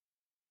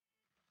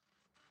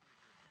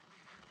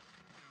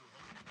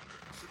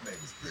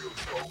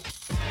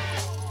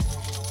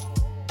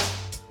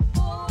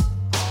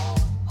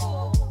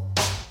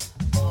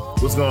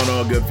What's going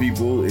on, good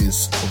people?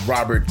 It's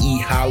Robert E.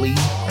 Holly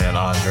and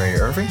Andre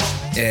Irving,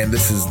 and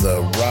this is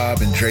the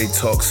Rob and Dre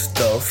Talk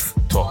Stuff.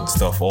 Talking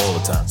stuff all the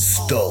time.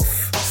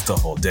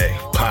 Stuff all day.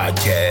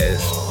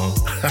 Podcast.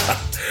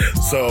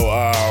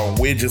 So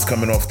we're just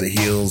coming off the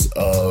heels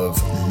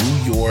of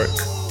New York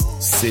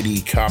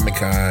City Comic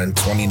Con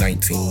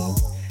 2019,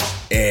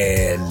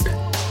 and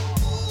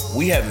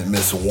we haven't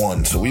missed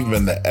one. So we've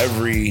been to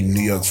every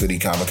New York City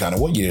Comic Con.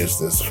 And what year is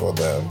this for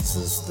them?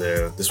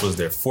 This was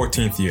their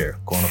 14th year.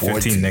 Going on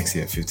 15 next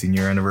year.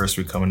 15-year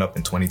anniversary coming up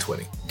in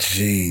 2020.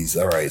 Jeez.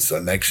 All right.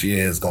 So next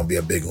year is going to be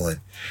a big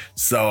one.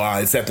 So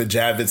it's at the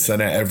Javits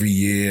Center every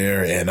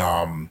year.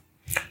 And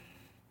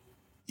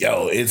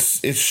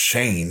it's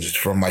changed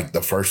from like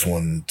the first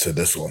one to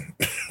this one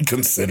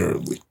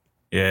considerably.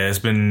 Yeah, it's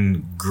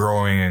been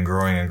growing and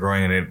growing and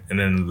growing. And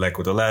then like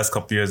with the last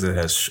couple of years, it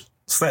has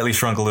slightly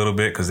shrunk a little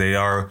bit because they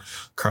are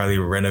currently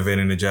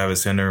renovating the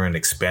Javits Center and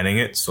expanding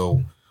it.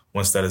 So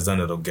once that is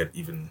done, it'll get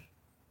even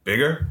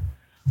bigger.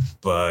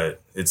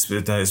 But it's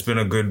been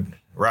a good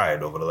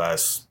ride over the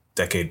last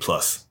decade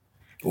plus.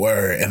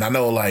 Word. And I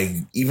know, like,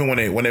 even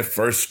when it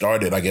first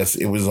started, I guess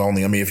it was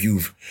only, if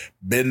you've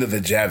been to the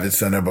Javits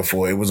Center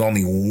before, it was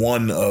only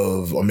one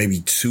of, or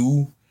maybe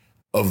two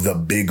of the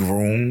big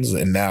rooms.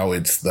 And now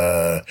and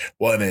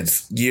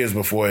it's years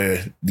before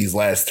these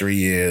last 3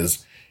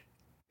 years,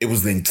 it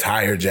was the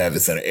entire Javits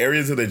Center.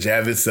 Areas of the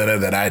Javits Center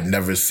that I'd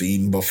never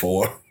seen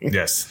before.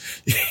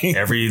 Yes.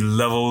 Every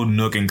level,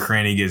 nook, and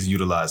cranny gets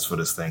utilized for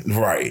this thing.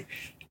 Right.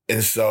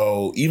 And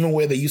so even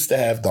where they used to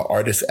have the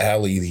Artist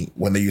Alley,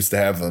 when they used to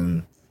have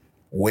them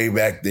way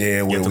back there.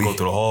 You have to go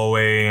through the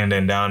hallway and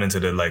then down into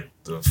the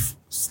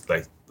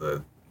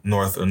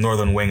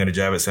northern wing of the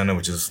Javits Center,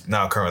 which is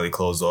now currently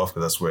closed off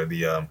because that's where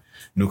the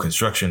new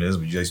construction is.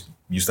 We just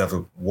used to have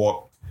to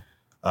walk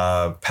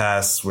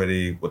past what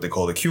they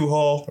call the Q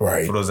Hall,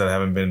 right? For those that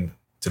haven't been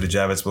to the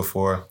Javits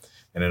before.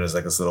 And then there's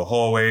like this little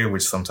hallway,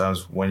 which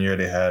sometimes one year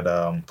they had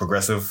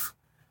Progressive.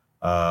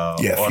 A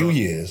few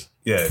years.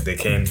 Yeah, they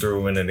came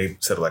through and then they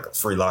set up like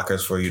free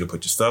lockers for you to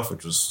put your stuff,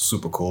 which was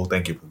super cool.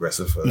 Thank you,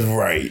 Progressive,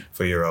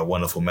 for your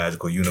wonderful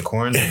magical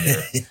unicorns and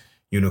your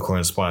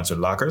unicorn sponsored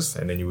lockers.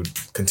 And then you would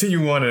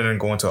continue on and then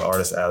go into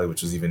Artist Alley,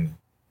 which was even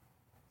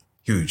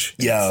huge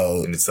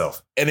in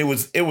itself. And it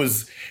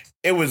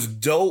was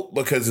dope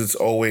because it's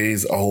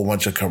always a whole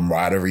bunch of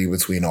camaraderie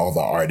between all the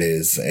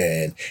artists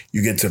and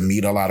you get to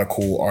meet a lot of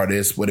cool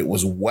artists. But it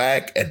was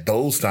whack at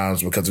those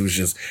times because it was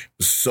just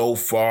so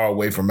far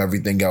away from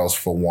everything else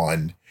for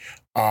one.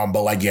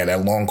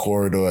 That long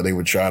corridor, they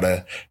would try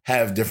to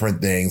have different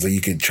things that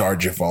you could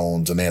charge your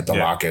phones and they had the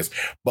lockers.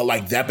 But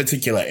like that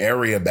particular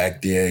area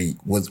back there,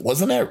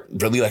 wasn't that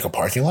really like a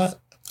parking lot?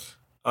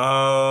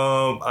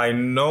 I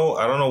don't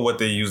know what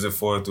they use it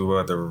for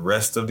throughout the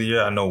rest of the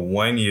year. I know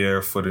 1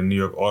 year for the New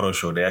York Auto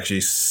Show, they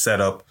actually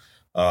set up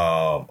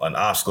an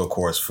obstacle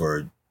course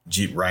for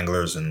Jeep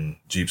Wranglers and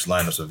Jeep's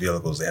lineups of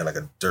vehicles. They had like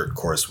a dirt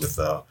course with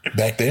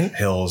back then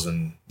hills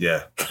and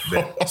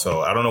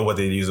so I don't know what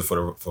they use it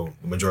for the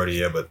majority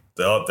of the year,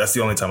 but that's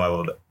the only time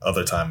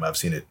I've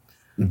seen it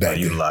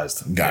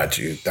utilized. Got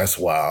you. That's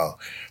wild.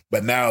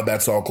 But now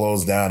that's all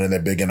closed down and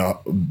they're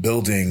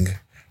building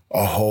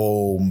a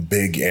whole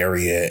big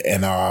area.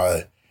 And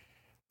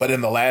but in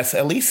the last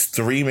at least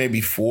 3,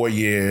 maybe 4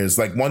 years,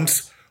 like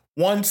once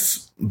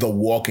The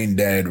Walking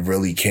Dead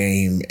really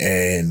came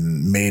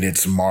and made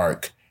its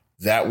mark,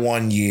 that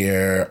 1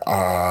 year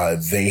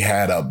they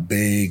had a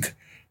big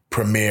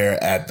premiere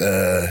at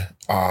the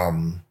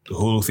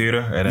Hulu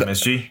Theater at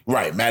MSG.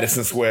 Right,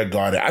 Madison Square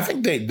Garden. I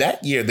think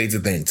that year they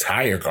did the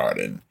entire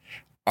garden.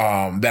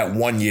 That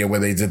 1 year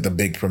where they did the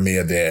big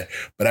premiere there.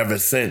 But ever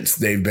since,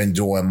 they've been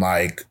doing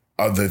like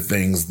other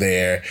things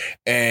there.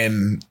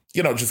 And,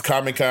 just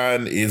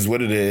Comic-Con is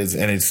what it is.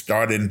 And it's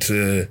starting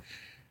to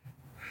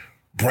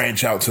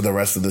branch out to the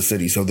rest of the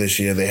city. So this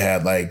year they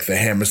had like the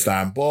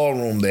Hammerstein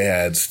Ballroom. They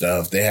had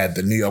stuff. They had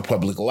the New York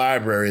Public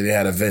Library. They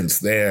had events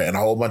there and a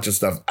whole bunch of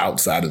stuff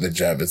outside of the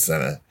Javits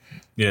Center.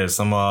 Yeah,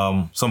 some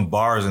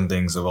bars and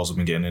things have also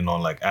been getting in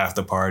on like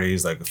after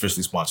parties, like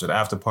officially sponsored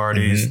after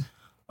parties.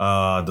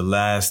 Mm-hmm. The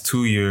last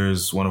 2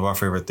 years, one of our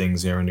favorite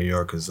things here in New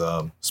York is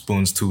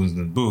Spoons, Tunes,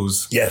 and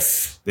Booze.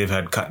 Yes. They've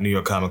had New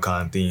York Comic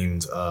Con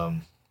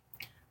themed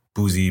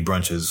boozy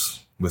brunches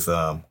with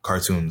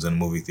cartoons and a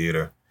movie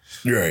theater.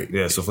 Right.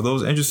 Yeah, so for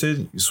those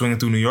interested, swinging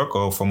through New York,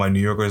 or for my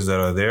New Yorkers that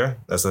are there,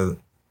 that's a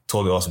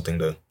totally awesome thing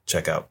to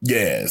check out.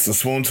 Yeah, so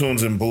Spoon,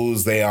 Tunes, and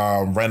Booze, they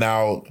rent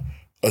out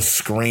a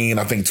screen,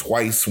 I think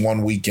twice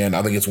one weekend.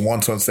 I think it's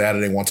once on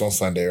Saturday, once on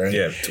Sunday, right?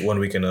 Yeah, 1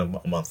 weekend a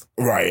month.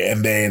 Right,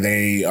 and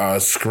they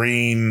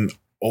screen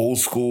old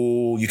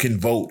school. You can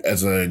vote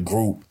as a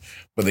group,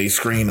 but they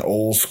screen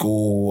old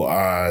school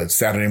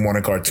Saturday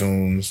morning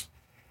cartoons.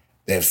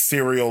 They have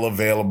cereal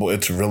available.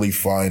 It's really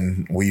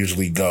fun. We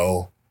usually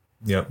go.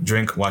 Yep.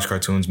 Drink, watch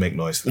cartoons, make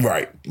noise.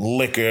 Right.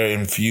 Liquor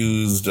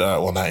infused.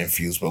 Not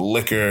infused, but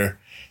liquor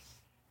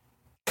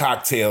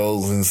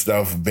cocktails and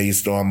stuff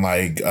based on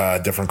like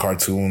different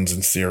cartoons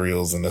and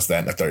serials and this, that,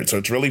 and the third. So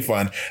it's really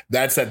fun.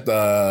 That's at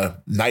the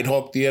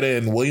Nighthawk Theater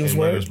in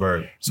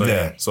Williamsburg. So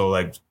yeah. So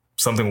like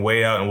something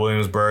way out in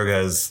Williamsburg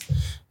has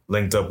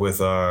linked up with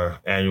our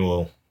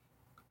annual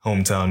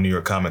hometown New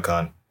York Comic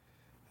Con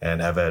and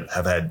have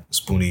had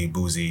Spoony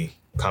Boozy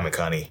Comic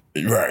Con-y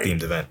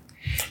themed event.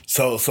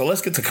 So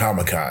let's get to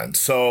Comic Con.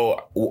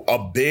 So a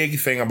big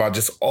thing about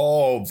just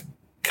all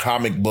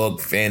comic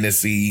book,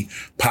 fantasy,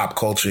 pop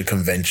culture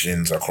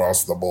conventions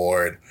across the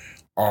board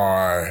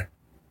are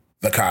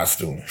the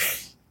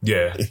costumes.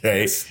 Yeah.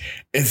 Right.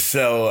 And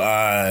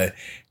so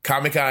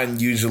Comic Con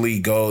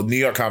New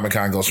York Comic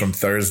Con goes from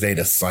Thursday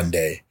to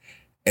Sunday.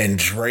 And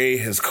Dre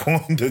has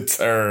coined the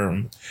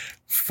term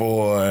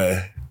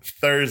for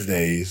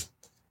Thursdays.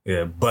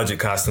 Yeah, budget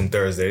costume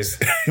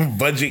Thursdays.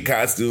 Budget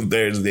costume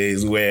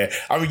Thursdays, where,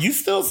 I mean, you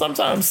still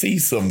sometimes see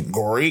some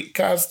great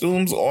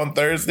costumes on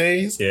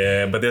Thursdays.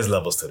 Yeah, but there's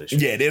levels to this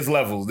shit. Yeah, there's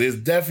levels. There's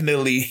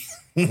definitely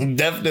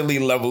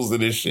levels to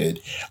this shit.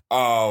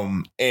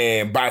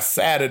 And by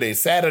Saturday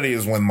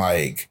is when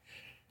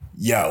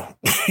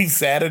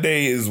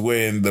Saturday is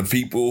when the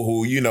people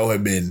who,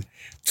 have been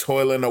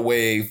toiling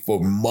away for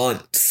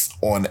months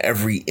on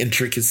every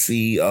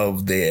intricacy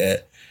of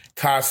their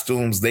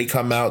costumes, they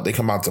come out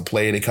to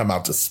play, they come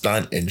out to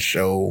stunt and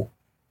show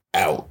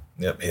out.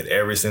 Yep, hit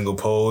every single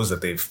pose that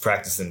they've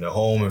practiced in their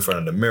home in front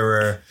of the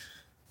mirror.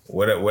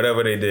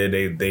 Whatever they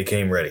did, they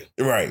came ready.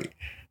 Right.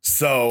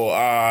 So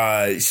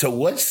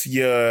what's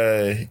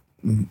a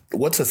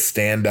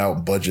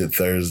standout budget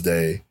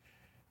Thursday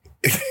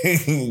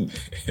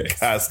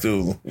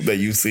costume that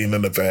you've seen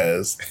in the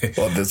past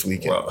or this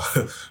weekend?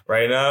 Well,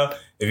 right now,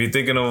 if you're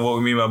thinking of what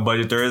we mean by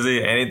budget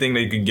Thursday, anything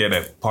that you can get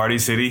at Party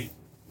City.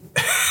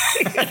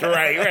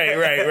 Right.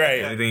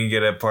 Anything you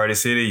get at Party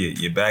City,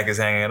 your back is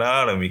hanging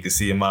out, and you can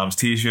see your mom's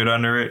T-shirt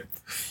under it.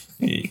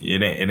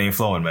 It ain't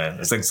flowing, man.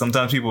 It's like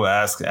sometimes people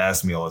ask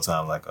me all the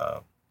time, like,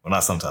 well,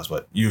 not sometimes,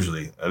 but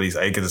usually, at least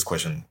I get this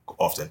question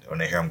often when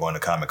they hear I'm going to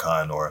Comic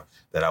Con or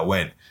that I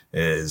went,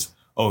 is,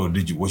 oh,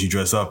 what you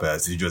dress up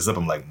as? Did you dress up?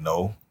 I'm like,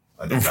 no,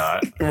 I did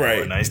not. I wore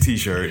a nice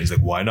T-shirt. He's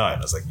like, why not?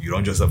 I was like, you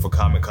don't dress up for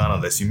Comic Con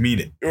unless you mean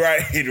it.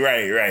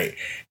 Right.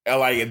 And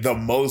like the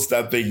most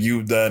I think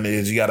you've done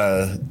is you got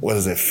a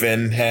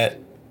Finn hat?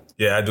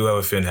 Yeah, I do have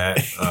a Finn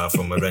hat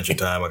from Adventure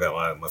Time. I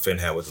got my Finn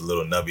hat with the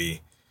little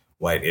nubby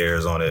white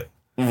airs on it.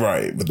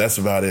 Right, but that's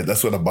about it.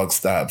 That's where the buck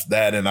stops.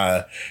 That and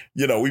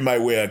we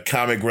might wear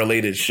comic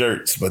related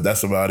shirts, but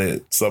that's about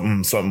it.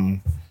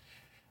 Something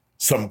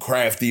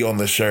crafty on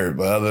the shirt,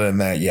 but other than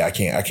that, yeah, I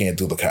can't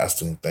do the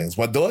costume things.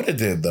 My daughter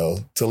did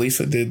though.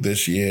 Talisa did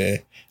this year.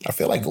 I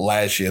feel like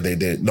last year they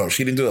did. No,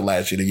 she didn't do it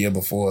last year. The year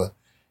before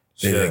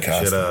they did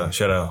costume.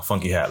 She had a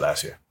funky hat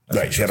last year.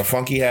 Right, she had a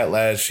funky hat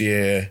last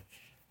year.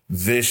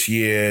 This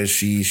year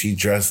she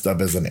dressed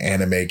up as an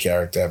anime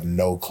character. I have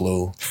no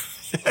clue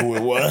who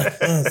it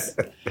was,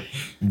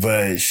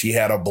 but she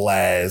had a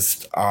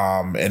blast.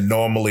 And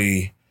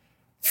normally,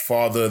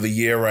 Father of the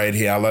Year right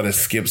here, I let her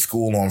skip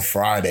school on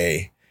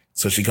Friday.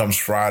 So she comes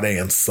Friday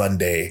and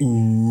Sunday.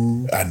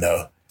 Ooh. I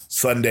know.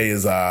 Sunday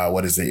is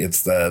what is it?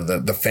 It's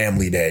the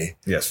family day.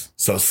 Yes.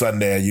 So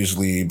Sunday I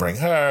usually bring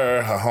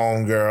her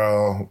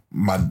homegirl,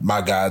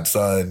 my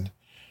godson,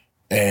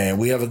 and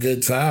we have a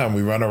good time.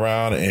 We run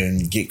around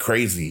and get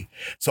crazy.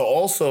 So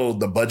also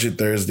the budget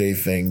Thursday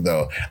thing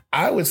though,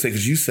 I would say,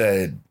 because you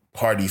said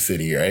Party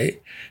City,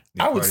 right?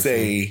 I would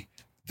say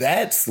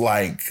that's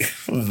like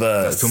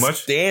that's too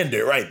much?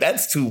 Standard, right?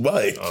 That's too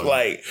much. Oh.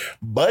 Like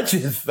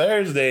budget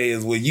Thursday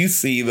is when you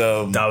see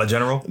them Dollar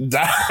General,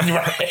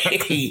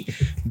 right?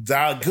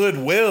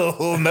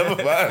 Goodwill,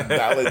 never mind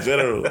Dollar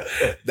General.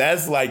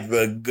 That's like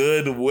the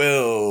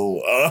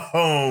Goodwill.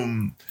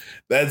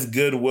 That's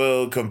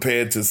Goodwill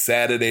compared to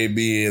Saturday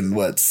being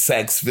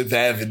Saks Fifth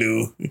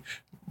Avenue,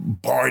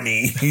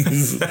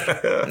 Barney's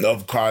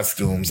of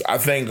costumes. I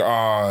think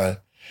I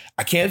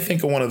can't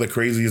think of one of the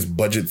craziest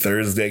budget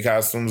Thursday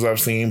costumes I've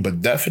seen,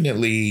 but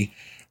definitely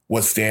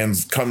what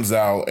comes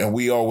out, and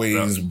we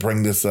always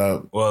bring this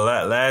up. Well,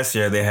 last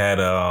year they had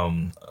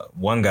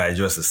one guy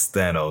dressed as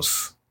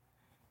Thanos,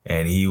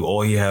 and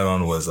all he had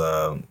on was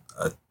it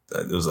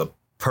was a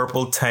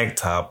purple tank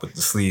top with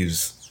the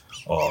sleeves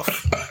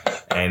off,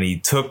 and he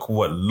took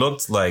what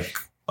looked like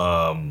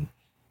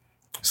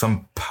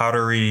some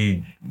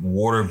powdery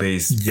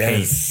water-based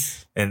paint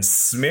and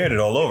smeared it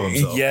all over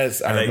himself.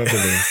 Yes, I remember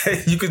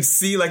this. You could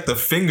see the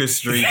finger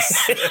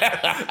streaks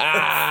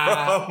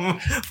from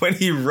when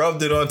he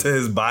rubbed it onto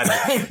his body.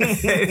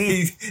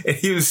 and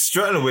he was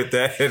strutting with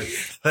that.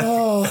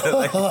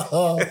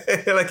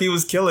 Like he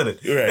was killing it.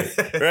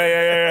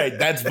 Right.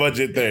 That's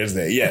budget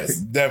Thursday. Yes,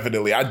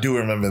 definitely. I do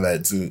remember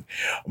that too.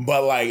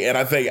 But and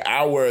I think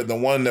the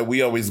one that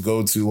we always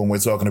go to when we're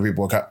talking to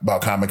people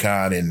about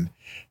Comic-Con and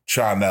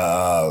trying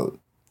to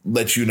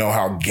let you know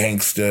how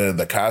gangster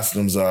the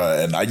costumes are,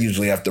 and I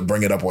usually have to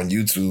bring it up on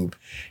YouTube,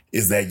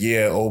 is that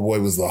old boy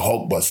was the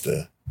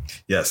Hulkbuster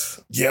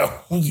Yes. Yo,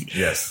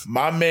 Yes.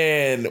 my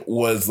man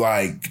was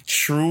like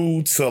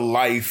true to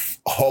life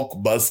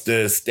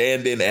Hulkbuster,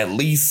 standing at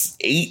least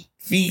 8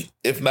 feet,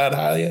 if not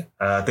higher.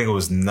 I think it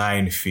was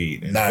 9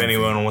 feet. And 9 if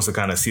anyone feet. wants to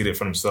kind of see it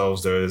for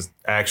themselves, there's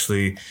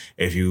actually,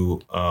 if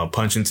you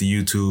punch into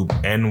YouTube,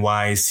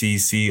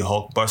 NYCC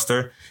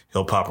Hulkbuster,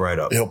 he'll pop right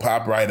up. He'll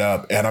pop right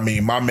up. And I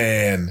mean, my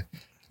man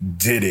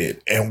did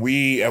it. And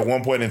we, at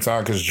one point in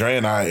time, because Dre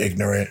and I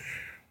ignorant,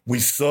 we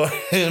saw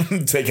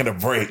him taking a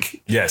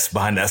break. Yes,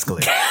 behind the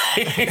escalator.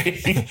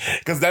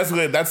 Because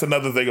that's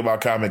another thing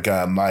about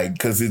Comic-Con, like,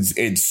 because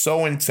it's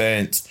so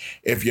intense.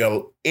 If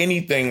you're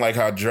anything like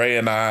how Dre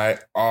and I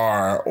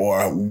are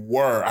or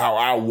were, how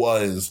I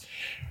was,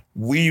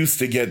 we used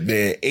to get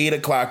there 8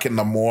 o'clock in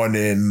the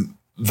morning,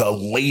 the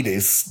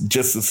latest,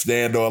 just to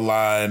stand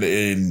online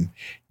and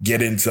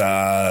get into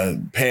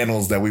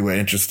panels that we were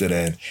interested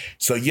in.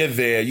 So you're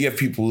there, you have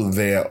people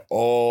there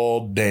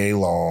all day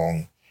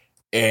long.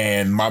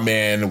 And my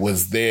man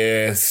was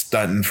there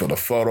stunting for the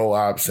photo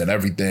ops and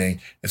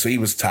everything. And so he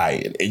was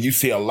tired. And you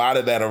see a lot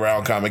of that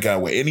around Comic-Con,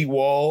 where any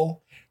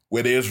wall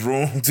where there's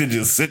room to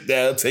just sit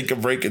down, take a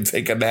break, and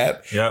take a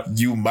nap, Yep.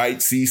 you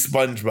might see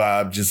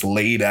SpongeBob just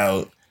laid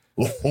out,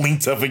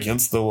 linked up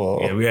against the wall.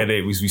 Yeah,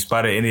 we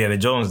spotted Indiana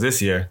Jones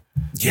this year.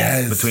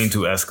 Yes. Between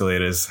two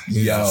escalators.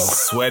 He Yo.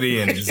 was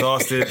sweaty and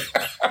exhausted.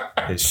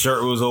 His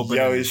shirt was open.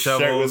 Yo, and his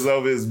shirt was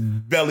over, his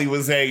belly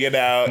was hanging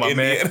out.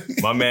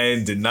 My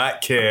man did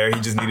not care.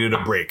 He just needed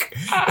a break.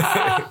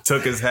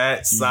 Took his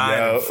hat,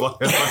 signed, and flung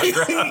it on the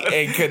ground.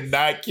 And could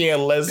not care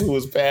less who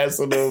was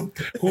passing him,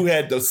 who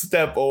had to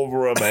step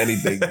over him or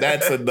anything.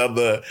 That's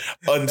another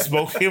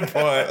unspoken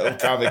part of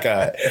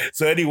Comic-Con.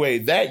 So anyway,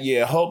 that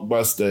year,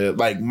 Hulkbuster,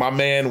 like my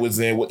man was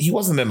in, he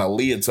wasn't in a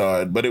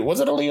leotard, but it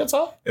wasn't a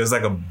leotard? It was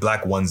like a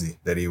black onesie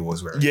that he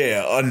was wearing.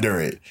 Yeah, under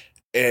it.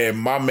 And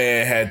my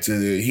man had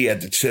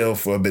to chill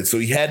for a bit. So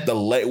he had the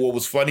leg. What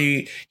was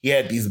funny, he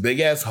had these big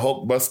ass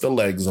Hulkbuster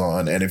legs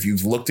on. And if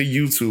you've looked at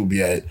YouTube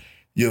yet,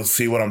 you'll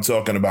see what I'm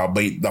talking about.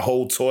 But the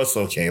whole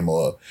torso came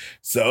off.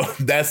 So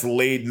that's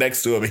laid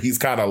next to him. And he's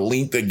kind of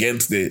leaned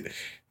against it,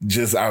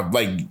 just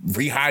like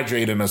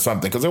rehydrating or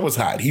something. Because it was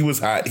hot. He was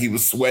hot. He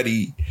was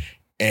sweaty.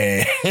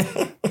 And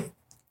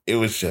it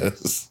was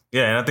just...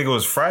 Yeah, and I think it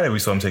was Friday we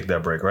saw him take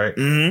that break, right?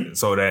 Mm-hmm.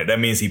 So that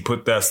means he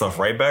put that stuff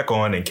right back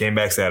on and came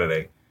back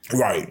Saturday.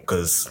 Right.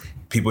 Because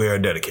people here are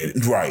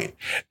dedicated. Right.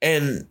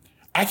 And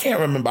I can't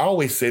remember. I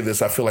always say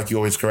this. I feel like you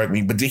always correct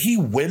me. But did he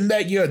win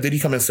that year or did he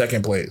come in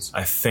second place?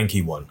 I think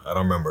he won. I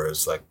don't remember. It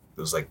was like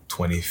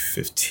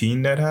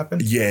 2015 that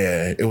happened.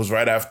 Yeah. It was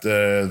right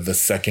after the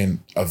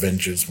second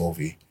Avengers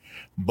movie.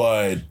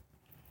 But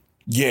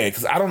yeah,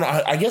 because I don't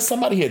know. I guess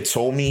somebody had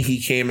told me he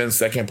came in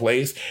second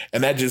place.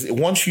 And that just,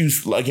 once you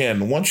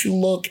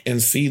look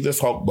and see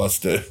this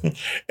Hulkbuster,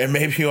 and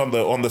maybe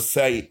on the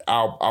site,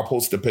 I'll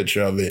post a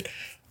picture of it.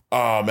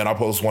 And I'll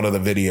post one of the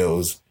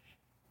videos.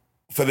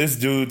 For this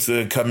dude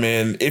to come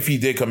in, if he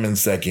did come in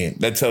second,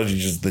 that tells you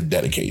just the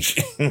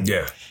dedication.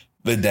 Yeah.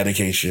 The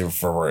dedication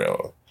for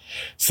real.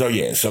 So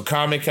yeah, so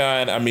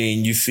Comic-Con, I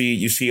mean, you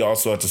see all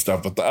sorts of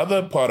stuff. But the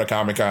other part of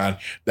Comic-Con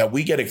that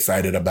we get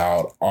excited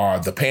about are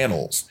the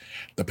panels.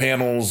 The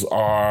panels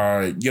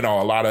are,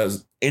 a lot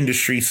of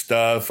industry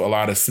stuff, a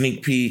lot of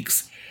sneak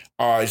peeks.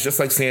 It's just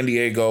like San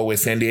Diego.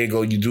 With San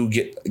Diego, you do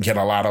get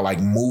a lot of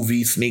like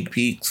movie sneak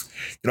peeks.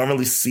 You don't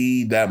really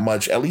see that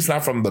much, at least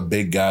not from the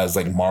big guys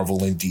like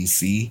Marvel and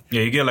DC.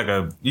 Yeah,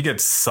 you get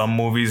some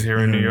movies here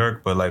in New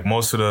York, but like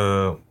most of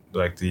the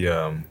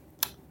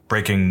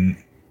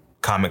breaking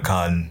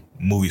Comic-Con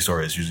movie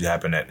stories usually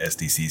happen at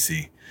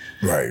SDCC.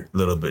 Right. A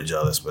little bit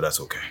jealous, but that's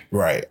okay.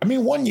 Right. I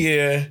mean, one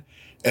year,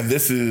 and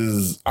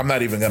I'm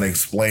not even going to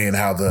explain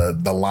how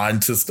the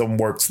line system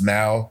works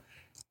now.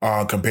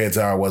 Compared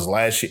to how it was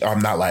last year.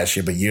 Not last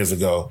year, but years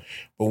ago.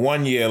 But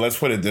one year, let's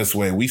put it this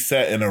way. We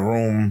sat in a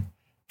room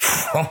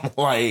from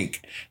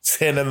like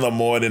 10 in the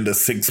morning to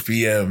 6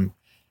 p.m.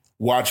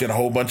 watching a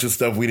whole bunch of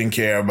stuff we didn't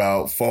care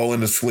about,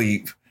 falling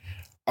asleep,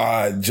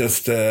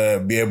 just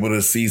to be able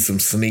to see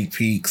some sneak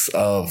peeks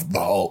of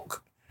the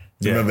Hulk.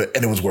 Yeah. Remember?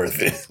 And it was worth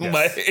it. Yes.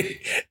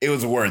 Like, it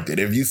was worth it.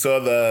 If you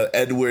saw the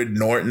Edward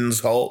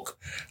Norton's Hulk,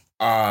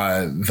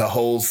 the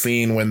whole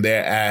scene when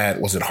they're at,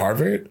 was it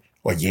Harvard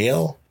or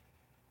Yale?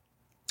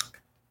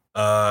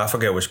 I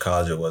forget which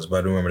college it was, but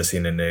I do remember the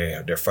scene and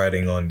they're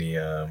fighting on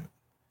the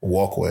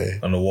walkway.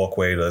 On the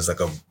walkway, there's like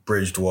a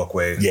bridged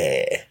walkway.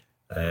 Yeah.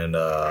 And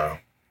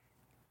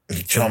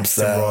he jumps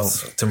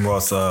out. Tim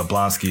Ross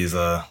Blonsky is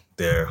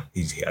there.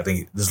 I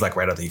think this is like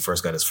right after he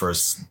first got his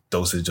first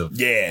dosage of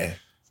gamma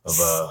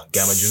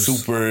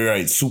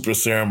juice. Super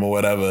serum or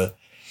whatever.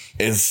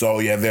 And so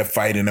yeah, they're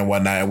fighting and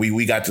whatnot. And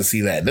we got to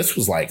see that. And this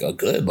was like a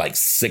good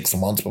 6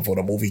 months before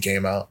the movie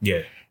came out.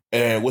 Yeah.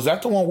 Was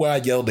that the one where I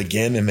yelled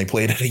again and they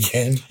played it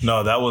again?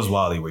 No, that was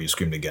Wally where you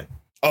screamed again.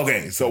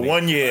 Okay, so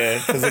 1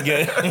 year, because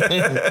again,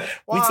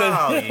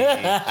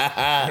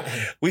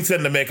 we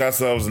tend to make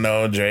ourselves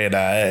known, Dre and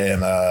I,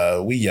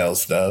 and we yell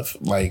stuff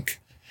like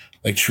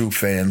true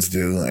fans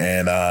do.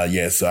 And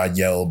so I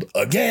yelled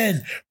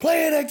again,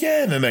 play it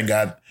again, and then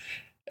got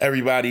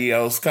everybody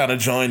else kind of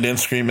joined in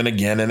screaming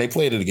again, and they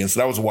played it again. So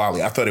that was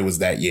Wally. I thought it was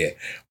that year,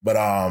 but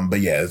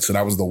yeah. So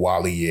that was the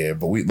Wally year.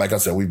 But we, like I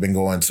said, we've been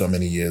going so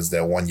many years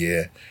that one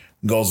year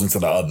goes into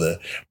the other.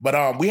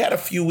 But we had a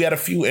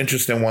few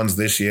interesting ones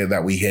this year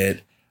that we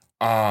hit.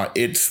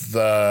 It's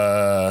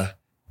the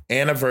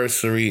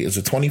anniversary. Is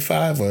it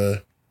 25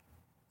 or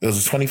it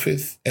was the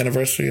 25th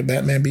anniversary of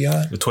Batman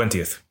Beyond? The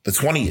 20th. The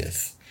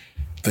 20th.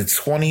 The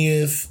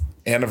 20th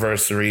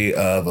anniversary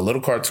of a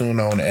little cartoon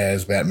known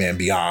as Batman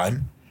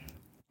Beyond.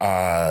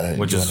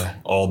 Which is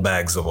all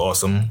bags of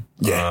awesome.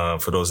 Yeah.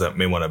 For those that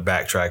may want to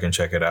backtrack and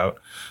check it out.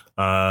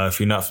 If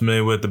you're not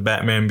familiar with the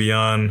Batman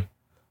Beyond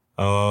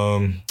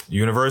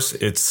universe,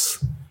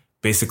 it's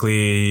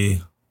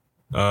basically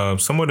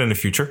somewhat in the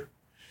future.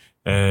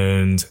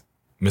 And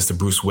Mr.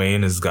 Bruce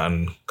Wayne has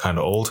gotten kind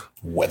of old.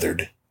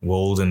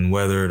 Old and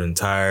weathered and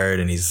tired.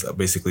 And he's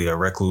basically a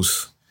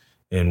recluse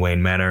in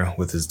Wayne Manor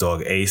with his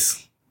dog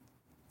Ace.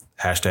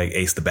 Hashtag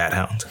Ace the Bat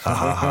Hound. Ha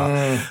ha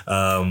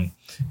ha.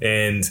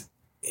 And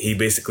he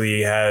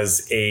basically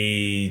has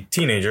a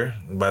teenager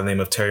by the name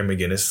of Terry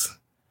McGinnis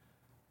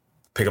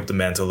pick up the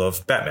mantle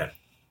of Batman.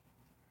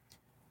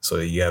 So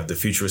you have the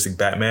futuristic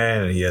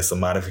Batman, and he has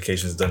some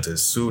modifications done to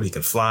his suit. He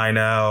can fly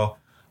now.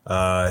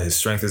 His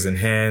strength is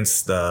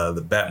enhanced.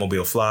 The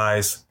Batmobile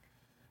flies.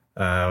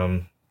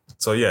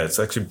 So yeah, it's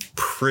actually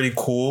pretty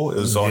cool. It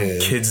was on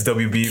Kids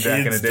WB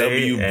back in the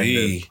day. WB. And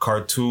the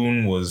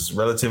cartoon was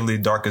relatively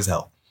dark as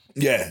hell.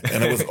 Yeah,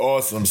 and it was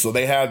awesome. So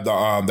they had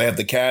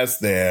the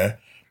cast there.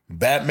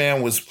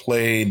 Batman was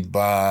played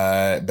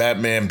by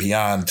Batman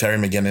Beyond, Terry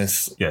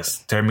McGinnis.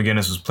 Yes, Terry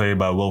McGinnis was played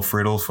by Will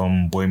Friedle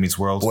from Boy Meets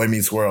World. Boy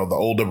Meets World, the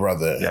older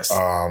brother. Yes.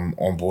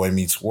 On Boy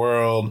Meets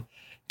World.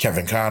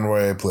 Kevin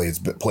Conroy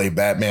played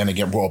Batman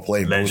again.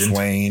 Played Bruce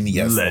Wayne.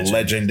 Yes,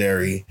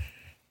 legendary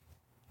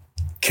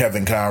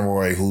Kevin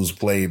Conroy, who's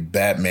played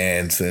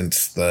Batman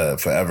since the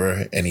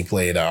forever, and he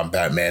played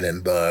Batman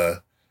in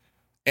the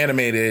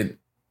animated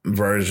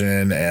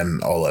version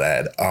and all of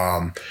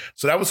that.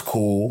 So that was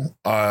cool.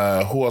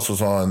 Who else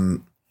was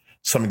on?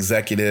 Some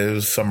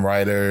executives, some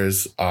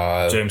writers.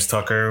 James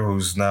Tucker,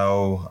 who's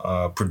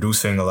now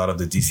producing a lot of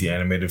the DC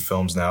animated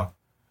films now.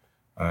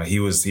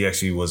 He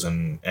actually was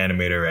an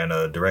animator and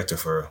a director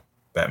for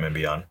Batman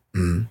Beyond.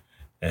 Mm-hmm.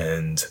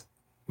 And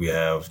we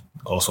have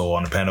also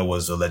on the panel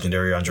was the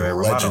legendary Andrea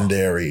Romano.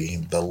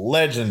 The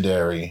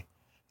legendary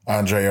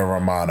Andrea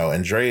Romano.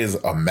 And Dre is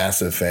a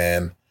massive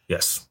fan.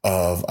 Yes.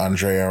 Of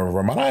Andrea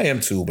Romano. I am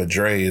too, but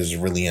Dre is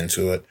really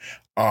into it.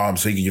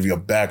 So he can give you a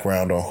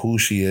background on who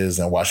she is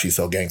and why she's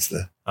so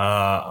gangster.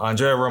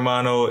 Andrea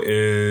Romano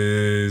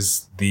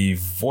is the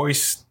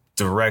voice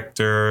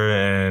director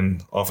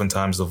and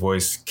oftentimes the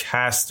voice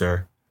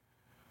caster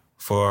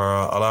for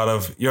a lot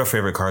of your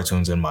favorite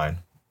cartoons and mine.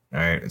 All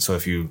right. So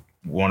if you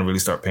want to really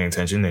start paying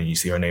attention and you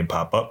see her name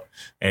pop up,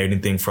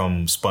 anything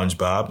from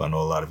SpongeBob. I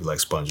know a lot of you like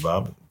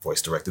SpongeBob.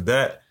 Voice directed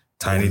that.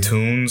 Tiny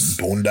Toons.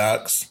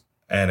 Boondocks.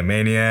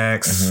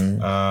 Animaniacs.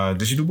 Mm-hmm.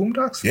 Did you do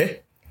Boondocks? Yeah.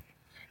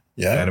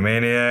 Yeah.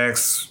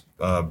 Animaniacs.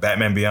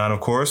 Batman Beyond, of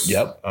course.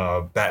 Yep.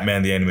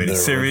 Batman the Animated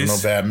Series.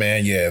 Original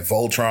Batman, yeah.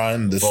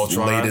 Voltron,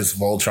 latest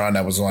Voltron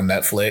that was on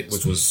Netflix.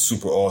 Which was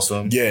super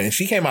awesome. Yeah, and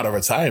she came out of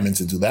retirement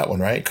to do that one,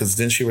 right? Because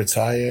didn't she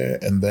retire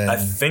and then... I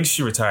think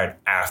she retired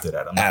after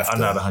that. I'm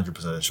not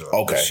 100% sure.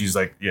 Okay. But she's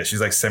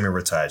like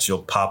semi-retired.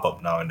 She'll pop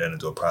up now and then and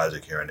do a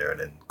project here and there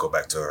and then go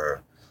back to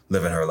her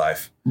living her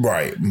life.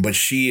 Right. But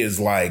she is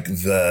like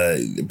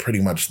pretty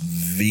much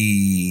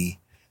the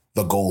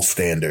gold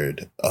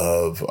standard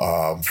of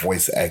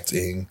voice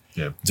acting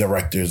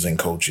directors and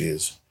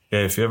coaches. Yeah,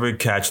 if you ever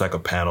catch like a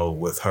panel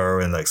with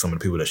her and like some of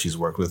the people that she's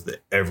worked with,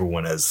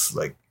 everyone has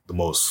like the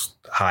most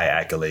high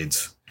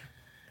accolades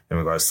in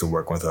regards to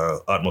working with her,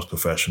 utmost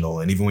professional.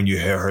 And even when you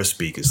hear her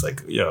speak, it's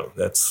like, yo,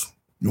 this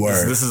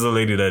is a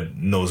lady that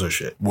knows her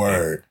shit.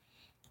 Word.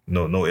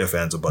 No ifs,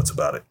 ands, or buts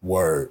about it.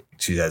 Word.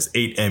 She has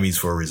 8 Emmys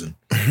for a reason.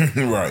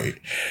 Right.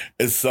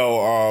 And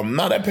so,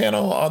 that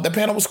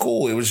panel was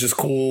cool. It was just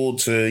cool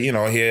to,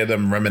 hear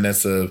them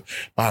reminisce of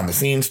behind the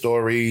scenes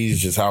stories,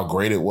 just how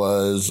great it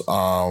was.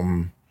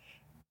 And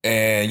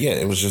yeah,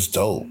 it was just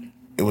dope.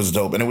 It was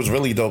dope. And it was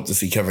really dope to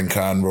see Kevin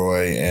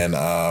Conroy and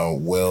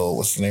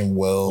what's his name?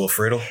 Will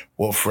Friedle.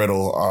 Will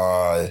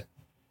Friedle,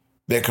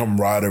 their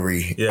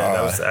camaraderie.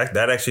 Yeah,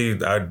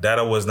 that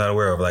I was not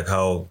aware of, like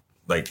how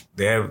like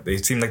they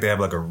seem like they have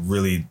like a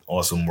really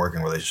awesome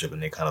working relationship,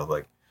 and they kind of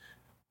like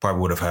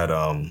probably would have had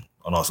an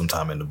awesome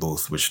time in the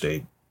booth, which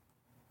they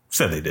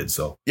said they did.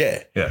 So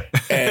yeah.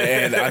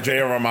 and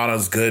Andrea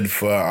Romano's good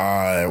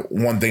for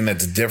one thing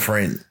that's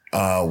different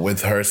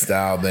with her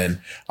style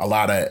than a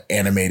lot of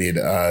animated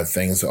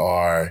things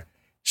are.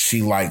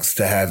 She likes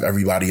to have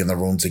everybody in the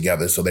room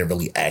together, so they're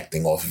really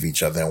acting off of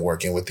each other and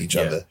working with each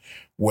other.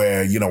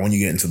 Where when you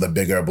get into the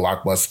bigger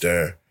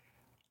blockbuster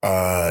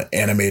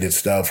animated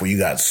stuff where you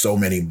got so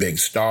many big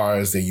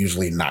stars, they're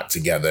usually not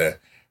together.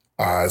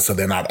 So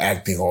they're not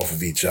acting off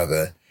of each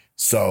other.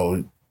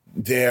 So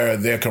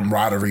their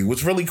camaraderie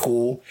was really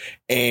cool.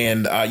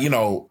 And,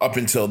 up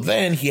until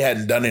then, he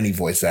hadn't done any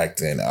voice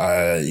acting.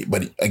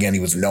 But again, he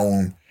was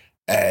known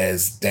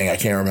I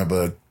can't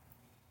remember.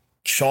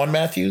 Sean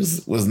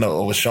Matthews was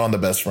Sean the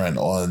best friend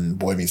on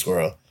Boy Meets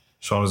World?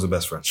 Sean was the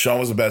best friend. Sean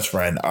was the best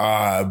friend.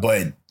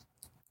 But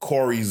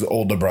Corey's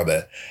older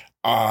brother.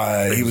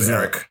 He was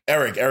Eric.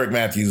 Eric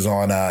Matthews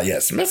on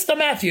yes, Mr.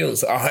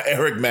 Matthews.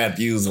 Eric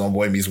Matthews on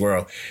Boy Meets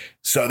World.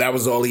 So that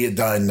was all he had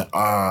done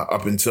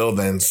up until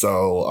then.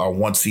 So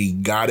once he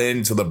got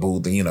into the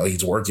booth, and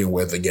he's working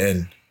with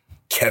again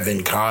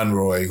Kevin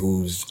Conroy,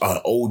 who's an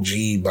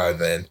OG by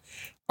then.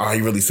 He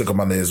really took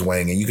him under his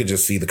wing, and you could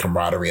just see the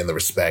camaraderie and the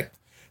respect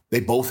they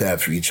both had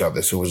for each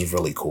other. So it was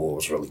really cool. It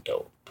was really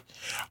dope.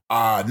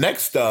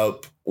 Next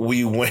up,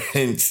 we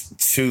went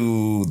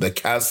to the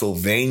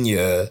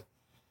Castlevania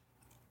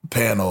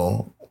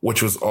panel,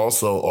 which was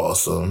also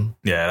awesome.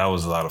 Yeah, that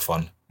was a lot of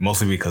fun.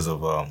 Mostly because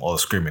of all the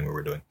screaming we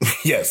were doing.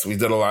 Yes, we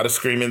did a lot of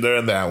screaming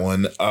during that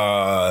one.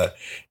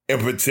 In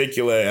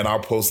particular, and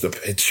I'll post a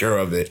picture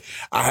of it.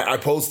 I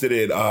posted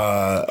it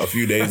a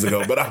few days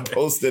ago, but I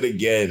posted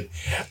again.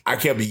 I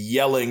kept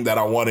yelling that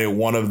I wanted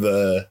one of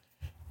the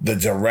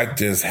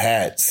director's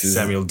hats.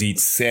 Samuel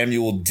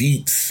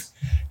Dietz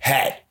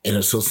hat.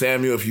 And so,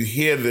 Samuel, if you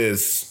hear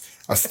this,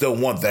 I still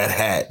want that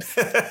hat.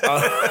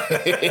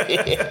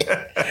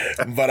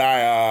 But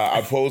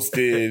I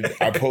posted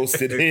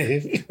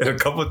it. A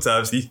couple of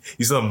times he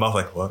saw him mouth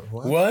like, what?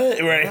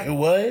 Right,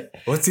 what?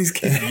 What's these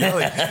kids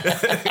yelling?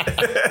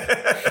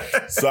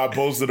 So I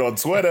posted on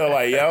Twitter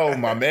like, yo,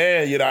 my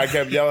man, I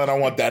kept yelling, I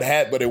want that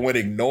hat, but it went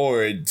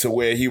ignored, to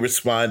where he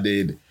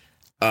responded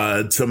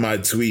to my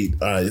tweet.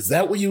 Is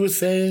that what you were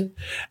saying?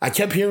 I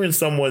kept hearing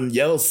someone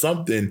yell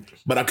something,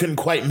 but I couldn't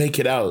quite make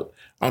it out.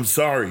 I'm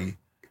sorry.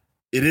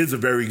 It is a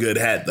very good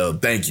hat, though.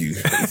 Thank you.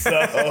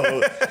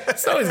 So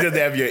it's always good to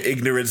have your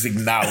ignorance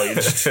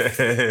acknowledged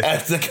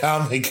at the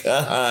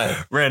Comic-Con.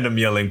 Random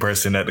yelling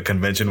person at the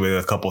convention with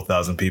a couple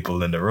thousand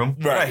people in the room.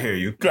 Right. I hear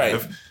you.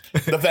 Right.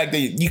 The fact that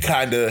you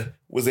kind of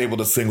was able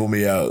to single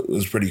me out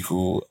was pretty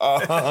cool.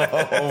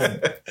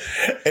 And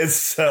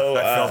so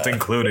I felt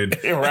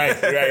included. Right.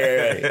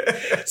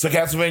 So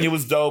Castlevania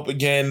was dope.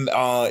 Again,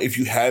 if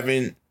you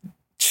haven't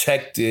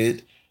checked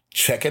it,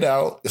 check it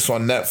out. It's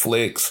on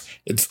Netflix.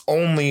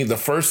 The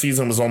first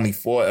season was only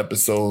 4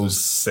 episodes. It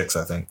was 6,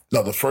 I think.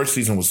 No, the first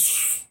season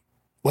was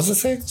it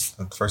 6?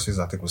 The first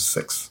season, I think, was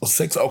 6. Oh,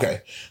 6?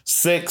 Okay.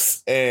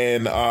 6.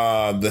 And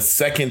the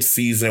second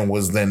season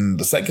was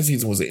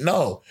 8.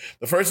 No,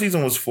 the first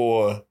season was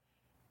 4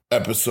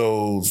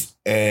 episodes,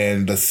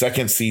 and the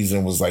second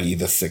season was like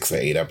either 6 or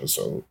 8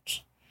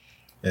 episodes.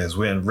 Yeah, it's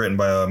written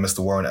by Mr.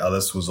 Warren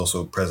Ellis, who's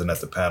also present at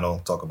the panel,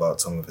 talk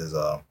about some of his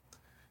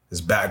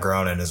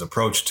background and his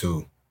approach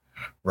to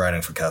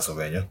writing for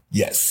Castlevania.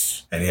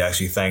 Yes. And he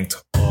actually thanked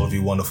all of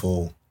you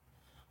wonderful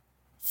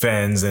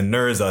fans and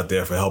nerds out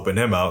there for helping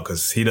him out,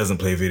 because he doesn't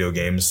play video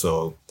games.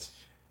 So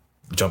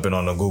jumping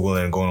on the Google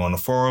and going on the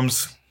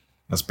forums,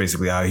 that's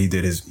basically how he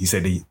did he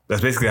said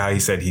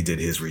he did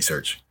his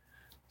research.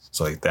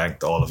 So he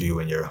thanked all of you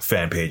and your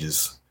fan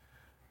pages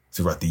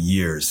throughout the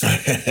years.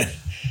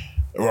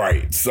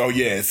 Right. So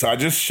I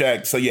just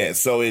checked.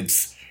 So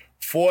it's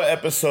 4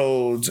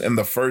 episodes in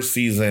the first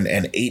season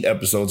and 8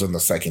 episodes in the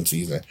second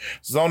season.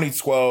 It's only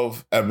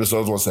 12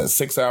 episodes. What's that?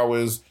 6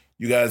 hours.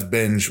 You guys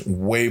binge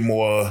way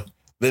more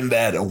than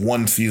that in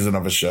one season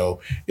of a show.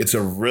 It's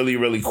a really,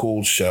 really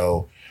cool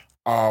show.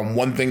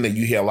 One thing that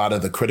you hear a lot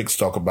of the critics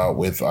talk about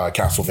with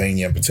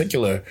Castlevania in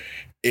particular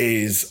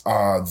is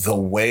the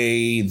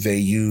way they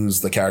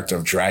use the character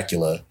of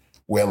Dracula,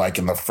 where like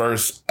in the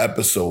first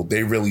episode,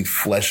 they really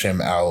flesh him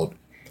out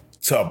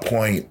to a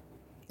point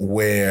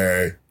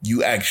where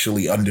you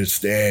actually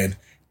understand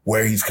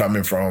where he's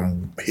coming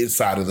from, his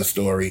side of the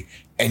story,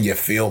 and you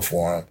feel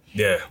for him.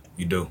 Yeah,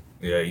 you do.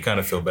 Yeah, you kind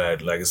of feel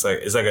bad. Like it's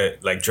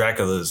like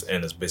Dracula's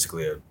end is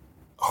basically a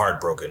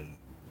heartbroken,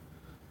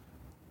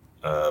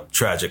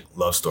 tragic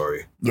love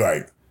story.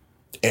 Right.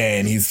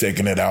 And he's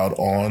taking it out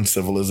on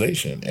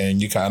civilization,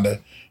 and you kind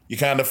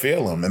of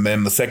feel him. And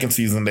then the second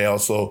season, they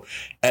also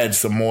add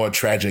some more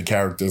tragic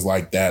characters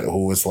like that,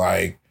 who is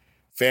like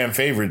fan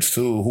favorites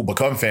too, who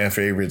become fan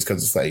favorites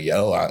because it's like,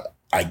 yo,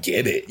 I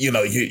get it.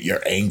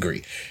 You're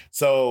angry.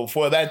 So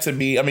for that to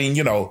be,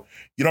 you don't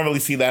really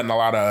see that in a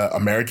lot of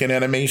American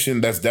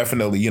animation. That's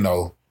definitely,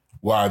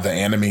 why the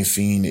anime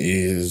scene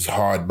is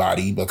hard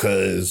body,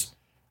 because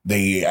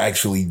they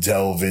actually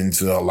delve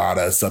into a lot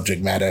of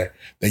subject matter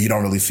that you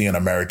don't really see in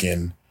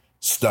American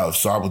stuff.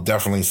 So I would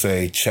definitely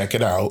say check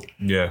it out.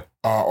 Yeah.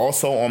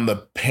 Also on the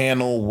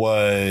panel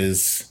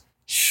was...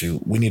 I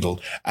need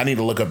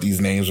to look up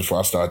these names before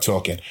I start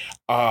talking.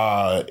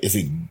 Is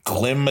it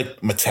Glenn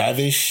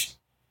McTavish?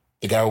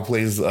 The guy who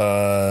plays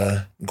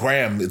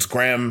Graham. It's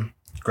Graham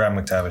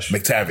McTavish.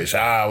 McTavish.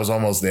 I was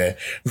almost there.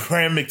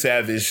 Graham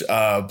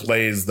McTavish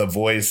plays the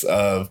voice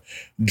of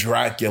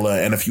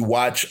Dracula. And if you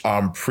watch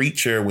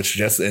Preacher, which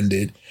just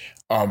ended,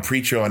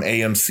 Preacher on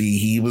AMC,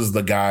 he was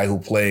the guy who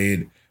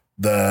played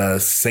the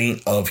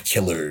Saint of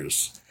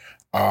Killers.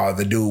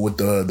 The dude with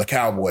the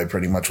cowboy,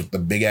 pretty much, with the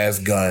big ass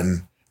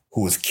gun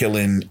who was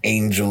killing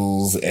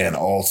angels and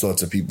all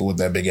sorts of people with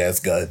that big ass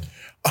gun.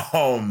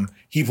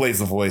 He plays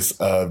the voice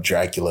of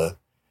Dracula.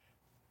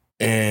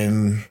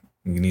 And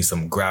you need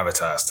some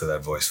gravitas to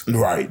that voice.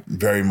 Right,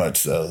 very much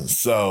so.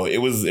 So it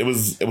was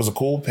a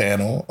cool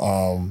panel.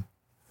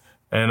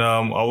 And I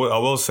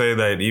will say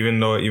that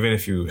even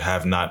if you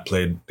have not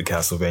played the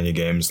Castlevania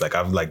games, like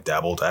I've like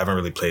dabbled, I haven't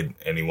really played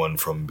anyone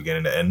from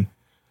beginning to end.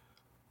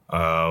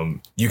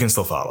 You can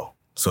still follow.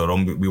 So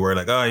don't be worried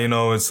like,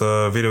 it's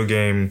a video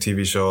game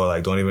TV show.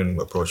 Like, don't even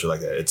approach it like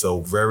that. It's a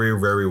very,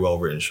 very well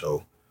written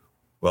show,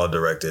 well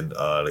directed.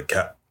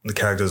 The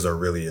characters are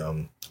really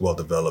well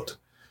developed.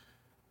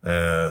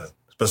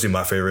 Especially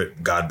my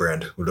favorite,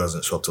 Godbrand, who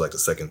doesn't show up to like the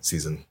second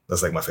season.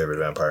 That's like my favorite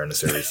vampire in the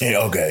series.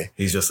 Okay.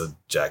 He's just a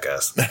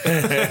jackass.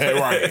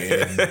 Right.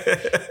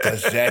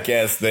 That's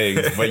jackass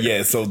things. But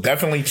yeah, so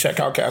definitely check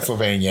out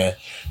Castlevania.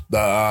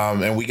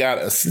 And we got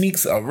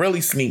a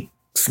really sneak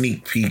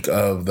peek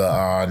of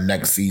the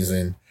next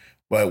season.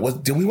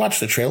 But did we watch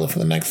the trailer for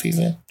the next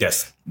season?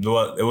 Yes.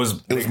 Well,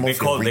 they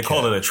called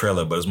it a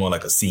trailer, but it's more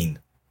like a scene.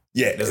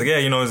 Yeah. It's like,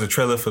 it's a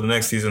trailer for the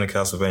next season of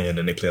Castlevania, and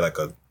then they play like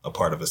a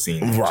part of a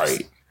scene.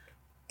 Right.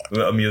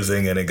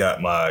 Amusing, and it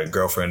got my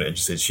girlfriend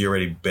interested. She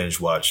already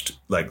binge watched.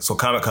 Like, so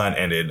Comic-Con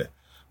ended.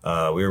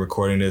 We were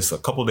recording this a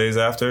couple days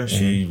after. Mm-hmm.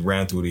 She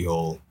ran through the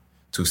whole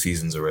 2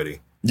 seasons already.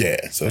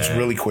 Yeah, so it's a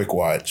really quick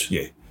watch.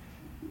 Yeah.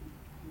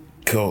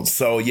 Cool.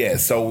 So yeah,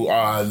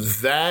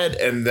 that,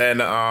 and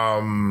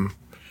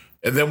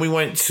then we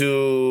went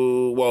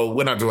to, well,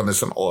 we're not doing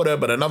this in order,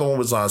 but another one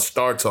was on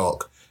Star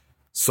Talk.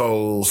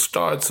 So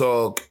Star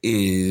Talk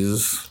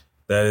is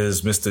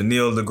Mr.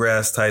 Neil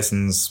deGrasse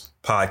Tyson's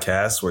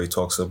podcast where he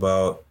talks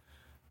about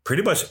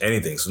pretty much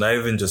anything. So not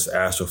even just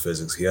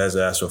astrophysics. He has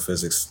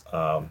astrophysics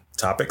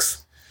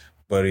topics,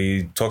 but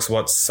he talks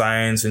about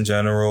science in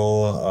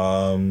general,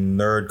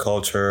 nerd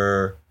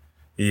culture.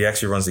 He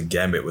actually runs a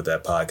gambit with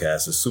that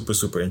podcast. It's super,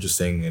 super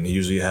interesting. And he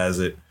usually has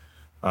it.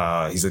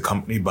 He's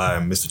accompanied by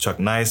Mr. Chuck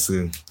Nice,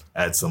 who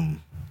adds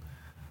some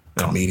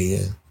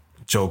comedian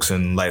jokes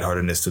and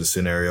lightheartedness to the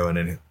scenario.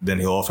 And then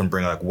he'll often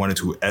bring like 1 or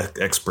 2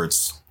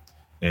 experts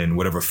in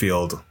whatever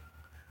field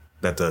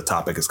that the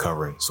topic is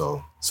covering.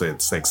 So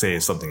it's like, say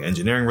it's something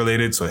engineering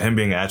related. So him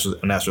being an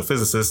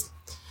astrophysicist,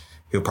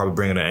 he'll probably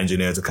bring in an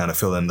engineer to kind of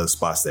fill in the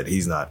spots that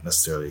he's not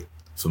necessarily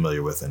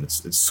familiar with. And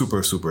it's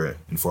super, super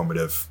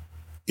informative.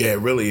 Yeah, it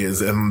really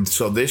is. And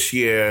so this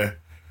year,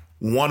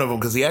 one of them,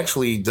 because he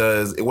actually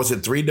does, was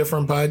it 3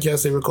 different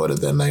podcasts they recorded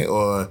that night,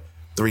 or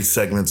 3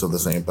 segments of the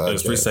same podcast? It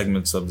was 3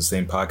 segments of the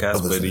same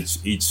podcast, but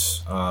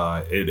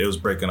it was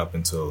breaking up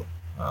into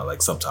like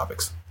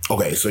subtopics.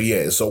 Okay,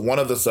 so one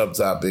of the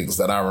subtopics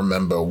that I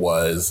remember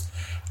was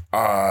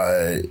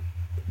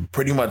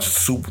pretty much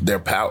their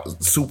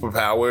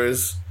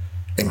superpowers,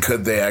 and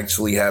could they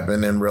actually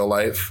happen in real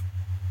life?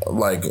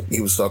 Like,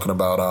 he was talking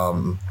about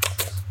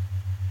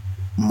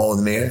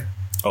Mjolnir.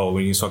 Oh,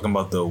 when he was talking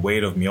about the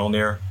weight of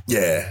Mjolnir?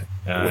 Yeah,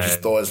 which is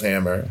Thor's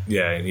hammer.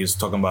 Yeah, and he was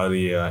talking about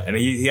and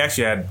he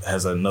actually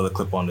has another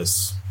clip on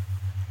this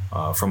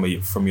from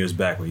years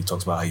back where he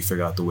talks about how he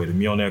figured out the weight of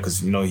Mjolnir, because,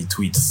 he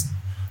tweets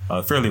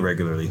fairly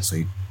regularly. So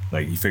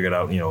he figured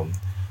out,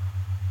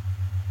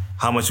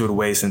 how much it would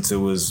weigh since it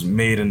was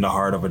made in the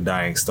heart of a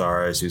dying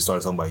star. So he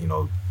started talking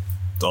about,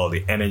 all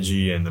the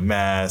energy and the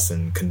mass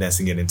and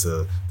condensing it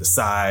into the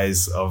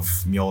size of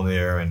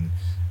Mjolnir and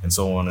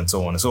so on and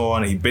so on and so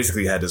on. And he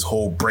basically had this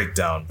whole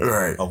breakdown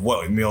of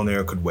what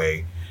Mjolnir could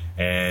weigh.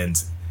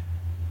 And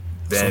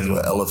then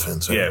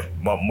elephants. Right? Yeah,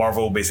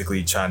 Marvel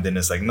basically chimed in.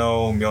 It's like,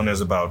 no,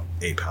 Mjolnir's about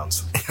 8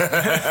 pounds.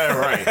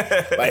 Right.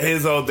 Like,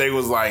 his whole thing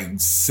was like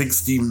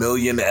 60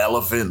 million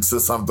elephants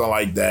or something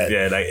like that.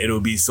 Yeah, like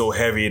it'll be so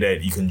heavy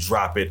that you can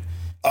drop it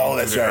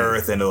that's the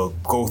earth, and it'll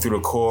go through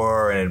the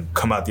core and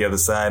come out the other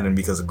side, and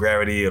because of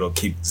gravity it'll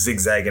keep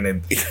zigzagging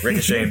and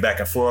ricocheting back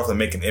and forth and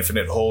making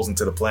infinite holes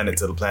into the planet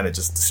till the planet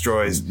just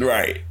destroys.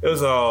 Right. It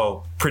was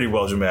all pretty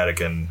well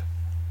dramatic and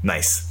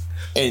nice.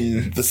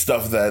 And the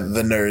stuff that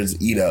the nerds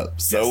eat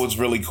up. So It was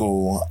really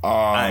cool.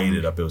 I ate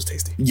it up. It was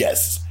tasty.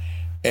 Yes.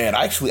 And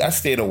actually, I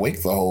stayed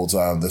awake the whole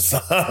time.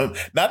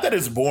 Not that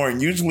it's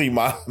boring. Usually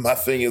my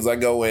thing is I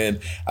go in,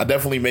 I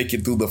definitely make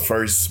it through the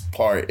first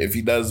part. If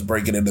he does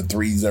break it into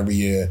 3s every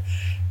year,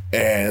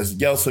 and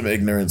yell some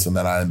ignorance, and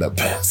then I end up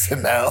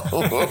passing out.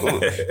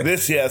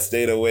 This year I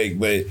stayed awake,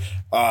 but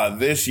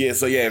this year,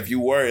 so yeah, if you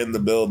were in the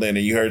building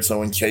and you heard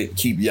someone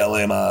keep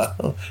yelling,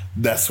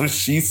 that's what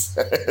she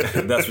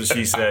said. That's what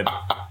she said.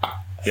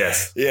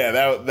 Yes. Yeah,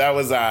 that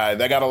was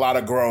that got a lot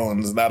of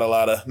groans, not a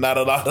lot of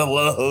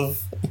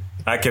love.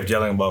 I kept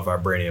yelling about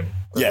vibranium.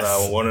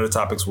 Yes. One of the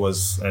topics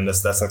was, and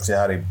that's actually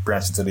how they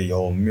branched into the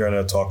whole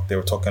Mjolnir talk. They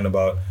were talking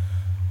about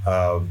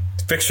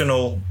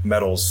fictional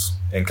metals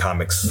in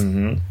comics,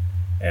 mm-hmm.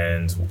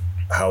 and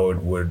how it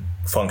would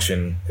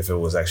function if it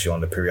was actually on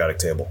the periodic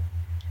table.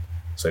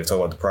 So they talk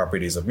about the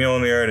properties of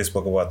Mjolnir. They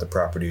spoke about the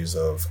properties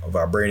of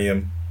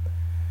vibranium,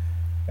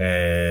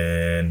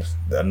 and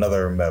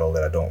another metal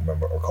that I don't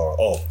remember or call.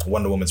 Oh,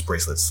 Wonder Woman's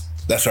bracelets.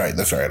 That's right.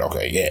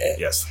 Okay, yeah.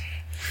 Yes.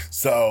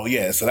 So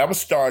so that was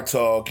Star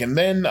Talk, and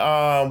then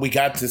we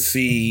got to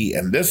see,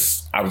 and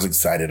this I was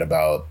excited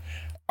about,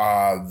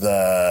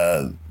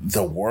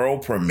 the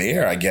world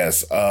premiere, I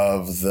guess,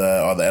 of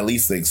at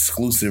least the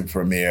exclusive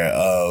premiere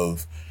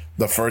of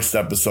the first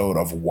episode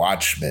of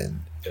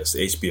Watchmen. Yes,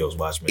 HBO's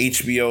Watchmen.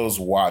 HBO's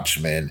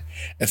Watchmen.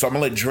 And so I'm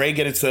going to let Dre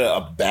get into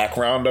a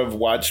background of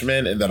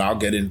Watchmen, and then I'll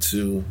get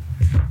into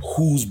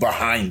who's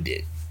behind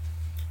it.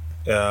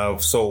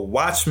 So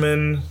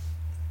Watchmen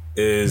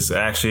is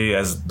actually,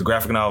 as the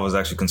graphic novel, is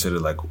actually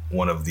considered like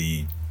one of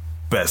the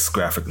best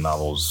graphic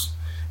novels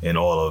in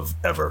all of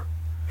ever.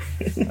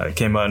 It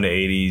came out in the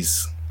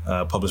 80s,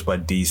 published by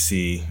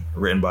DC,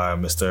 written by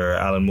Mr.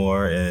 Alan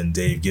Moore and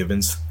Dave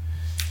Gibbons.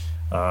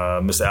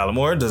 Mr. Alan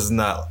Moore does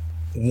not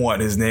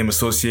want his name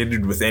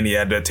associated with any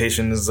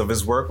adaptations of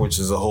his work, which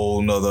is a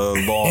whole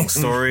nother long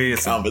story.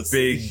 It's a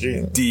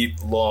big, deep,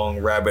 long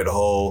rabbit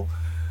hole.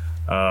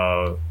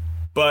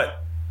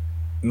 But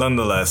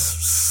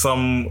nonetheless,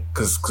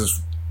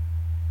 because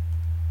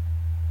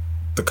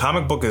the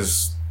comic book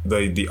is,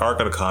 the arc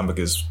of the comic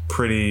is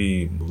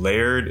pretty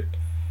layered,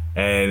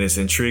 and it's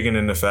intriguing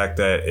in the fact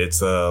that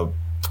it's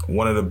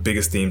one of the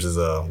biggest themes is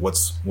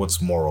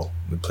what's moral.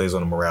 It plays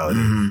on the morality.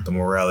 Mm-hmm. The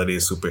morality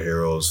of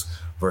superheroes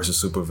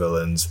versus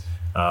supervillains,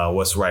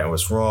 what's right and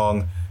what's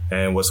wrong,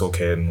 and what's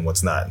okay and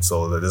what's not. And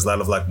so there's a lot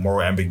of like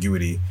moral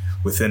ambiguity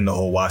within the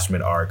whole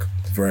Watchmen arc.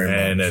 Very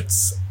and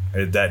much.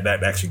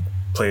 That actually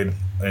played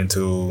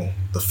into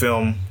the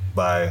film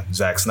by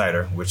Zack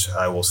Snyder, which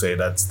I will say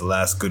that's the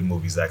last good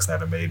movie Zack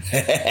Snyder made.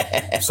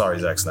 Sorry,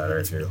 Zack Snyder,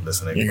 if you're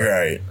listening. You're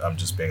right. I'm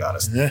just being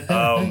honest.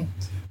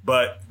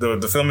 But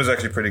the film is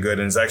actually pretty good,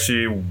 and it's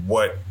actually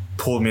what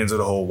pulled me into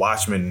the whole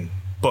Watchmen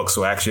book.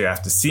 So actually,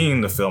 after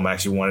seeing the film, I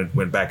actually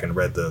went back and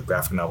read the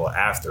graphic novel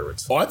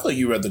afterwards. Oh, I thought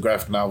you read the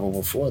graphic novel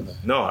before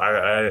that. No,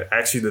 I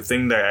actually, the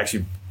thing that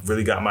actually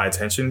really got my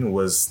attention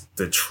was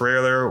the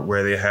trailer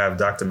where they have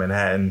Dr.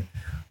 Manhattan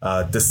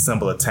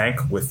disassemble a tank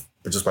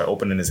just by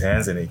opening his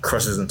hands, and he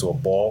crushes into a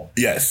ball.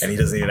 Yes. And he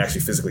doesn't even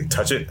actually physically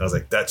touch it. I was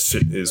like, that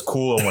shit is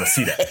cool. I want to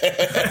see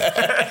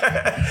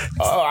that.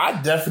 Oh,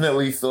 I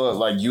definitely thought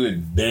like you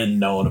had been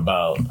known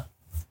about.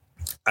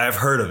 I've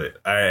heard of it.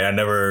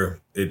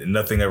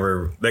 Nothing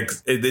ever, like,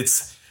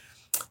 it's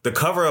the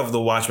cover of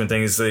the Watchmen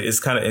thing is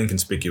kind of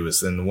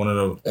inconspicuous. And one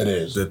of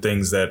the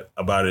things that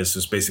about it is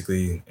just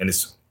basically, and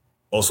it's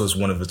also is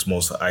one of its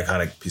most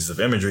iconic pieces of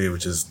imagery,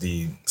 which is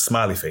the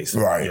smiley face.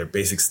 Right. Your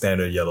basic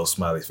standard yellow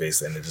smiley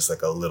face, and it's just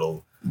like a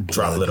little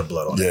droplet of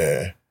blood on it.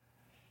 Yeah.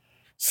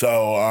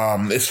 So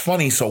it's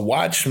funny. So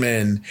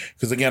Watchmen,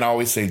 because again, I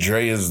always say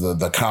Dre is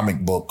the comic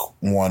book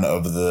one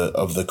of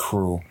the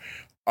crew.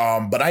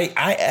 But I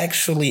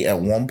actually at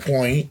one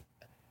point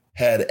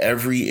had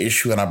every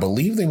issue, and I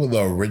believe they were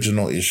the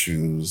original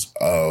issues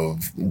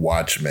of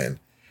Watchmen.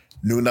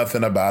 Knew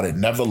nothing about it,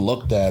 never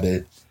looked at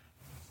it.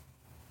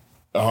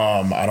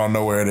 I don't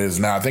know where it is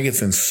now. I think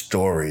it's in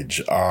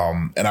storage.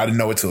 And I didn't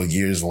know it till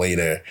years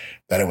later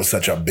that it was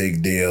such a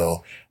big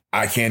deal.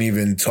 I can't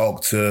even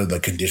talk to the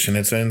condition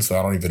it's in, so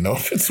I don't even know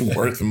if it's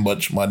worth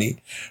much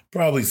money.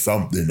 Probably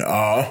something.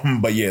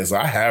 But yes,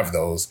 I have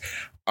those.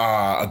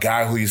 A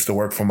guy who used to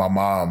work for my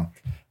mom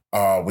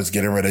was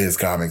getting rid of his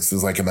comics. It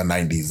was like in the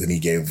 90s, and he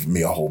gave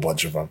me a whole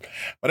bunch of them.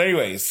 But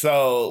anyway,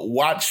 so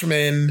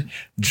Watchmen,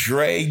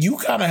 Dre, you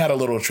kind of had a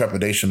little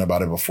trepidation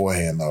about it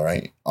beforehand, though,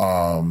 right?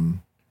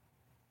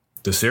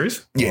 The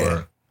series? Yeah.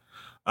 Or,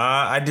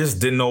 I just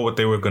didn't know what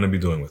they were going to be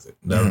doing with it.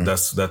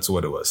 That's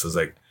what it was. It's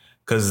like,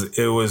 because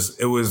it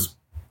was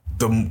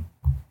them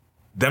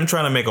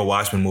trying to make a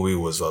Watchmen movie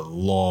was a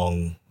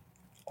long,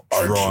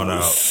 drawn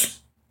out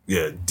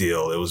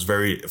deal. It was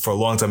for a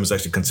long time, it's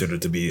actually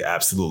considered to be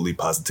absolutely,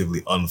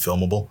 positively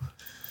unfilmable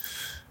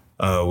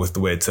with the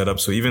way it's set up.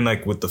 So even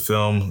like with the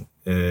film,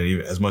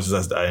 as much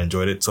as I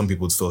enjoyed it, some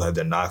people still had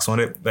their knocks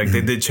on it. Like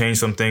they did change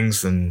some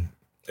things, and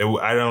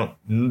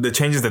the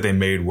changes that they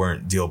made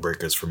weren't deal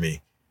breakers for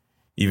me,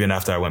 even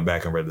after I went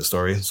back and read the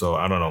story. So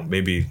I don't know,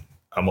 maybe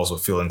I'm also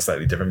feeling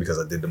slightly different because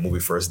I did the movie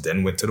first,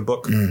 then went to the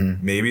book.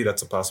 Mm-hmm. Maybe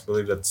that's a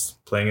possibility that's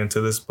playing into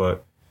this,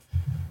 but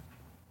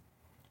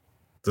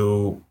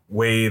the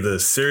way the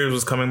series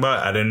was coming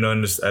about, I didn't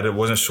understand. I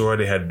wasn't sure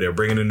they're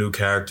bringing in new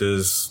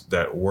characters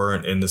that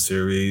weren't in the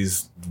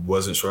series.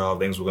 Wasn't sure how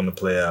things were going to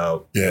play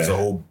out. Yeah. There's a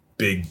whole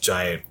big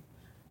giant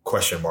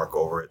question mark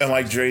over it. And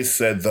like Dre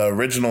said, the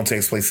original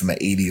takes place in the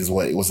 80s.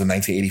 What, it was in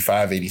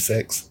 1985,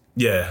 86?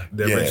 Yeah.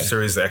 The original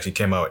series actually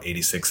came out in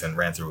 86 and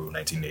ran through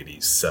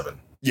 1987.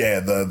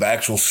 Yeah, the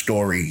actual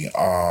story.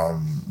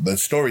 The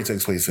story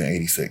takes place in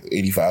 86,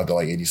 85 to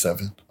like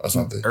 87 or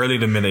something. Early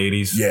to mid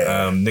 80s.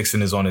 Yeah.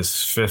 Nixon is on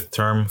his fifth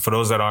term. For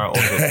those that aren't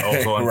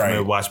also unfamiliar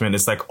with Watchmen,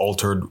 it's like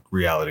altered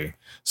reality.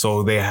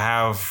 So they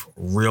have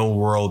real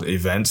world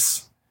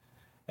events,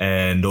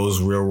 and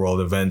those real world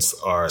events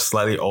are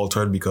slightly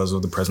altered because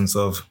of the presence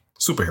of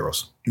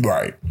superheroes.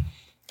 Right.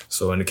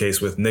 So in the case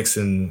with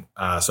Nixon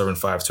serving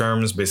 5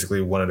 terms,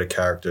 basically one of the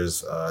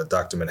characters,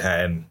 Dr.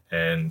 Manhattan,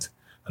 and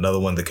another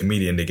one, the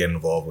comedian, they get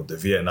involved with the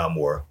Vietnam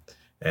War.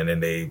 And then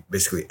they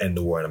basically end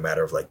the war in a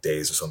matter of like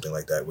days or something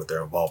like that with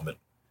their involvement.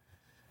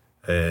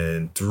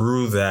 And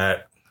through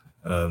that,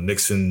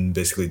 Nixon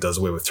basically does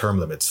away with term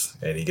limits,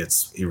 and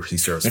he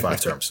serves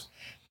 5 terms.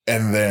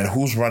 And then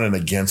who's running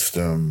against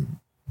him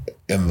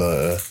in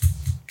the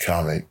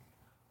comic?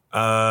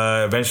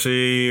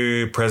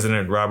 Eventually,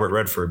 President Robert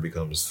Redford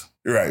becomes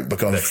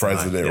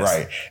president, yes.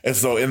 right? And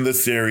so in the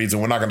series,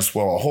 and we're not going to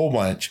spoil a whole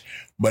bunch,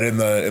 but in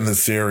the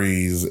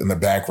series, in the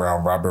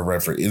background, Robert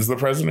Redford is the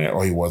president,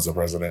 or he was the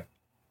president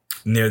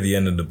near the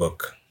end of the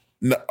book.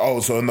 No,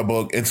 so in the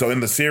book, and so in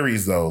the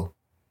series though,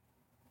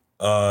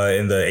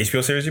 in the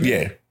HBO series, you mean?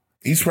 Yeah,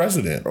 he's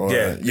president.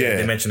 Yeah,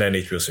 they mentioned that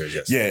in HBO series.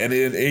 Yes. Yeah, and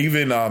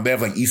even they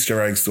have like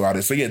Easter eggs throughout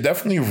it. So yeah,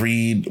 definitely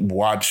read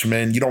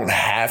Watchmen. You don't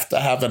have to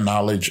have a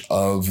knowledge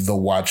of the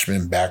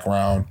Watchmen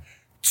background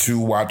to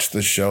watch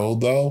the show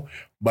though.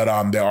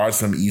 But there are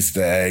some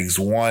Easter eggs.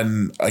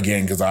 One,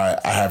 again, because I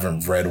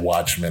haven't read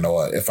Watchmen,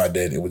 or if I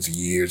did, it was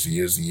years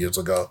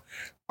ago.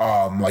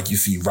 Like you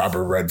see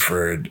Robert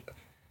Redford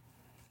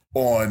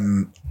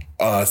on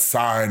a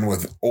sign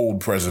with old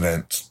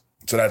presidents.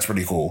 So that's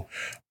pretty cool.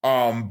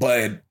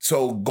 But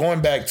so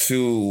going back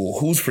to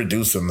who's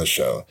producing the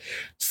show.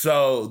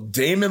 So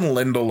Damon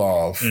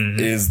Lindelof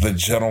is the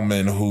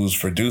gentleman who's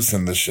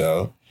producing the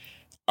show.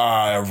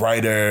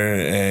 Writer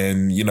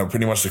and,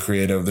 pretty much the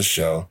creator of the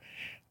show.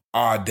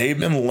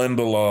 Damon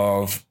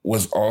Lindelof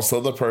was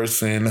also the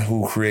person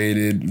who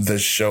created the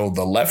show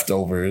The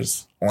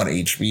Leftovers on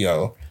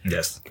HBO.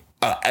 Yes.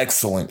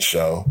 Excellent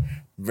show.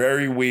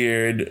 Very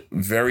weird,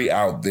 very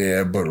out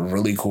there, but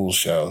really cool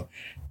show.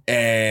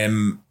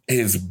 And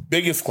his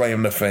biggest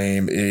claim to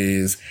fame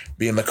is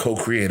being the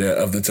co-creator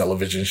of the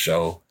television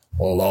show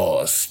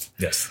Lost.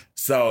 Yes.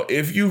 So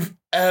if you've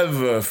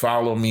ever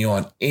followed me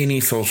on any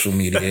social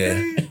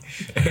media,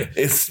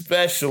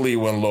 especially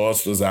when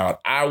Lost was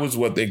out, I was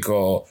what they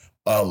call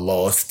a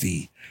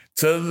Lostie.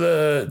 To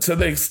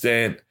the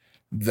extent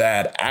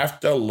that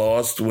after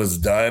Lost was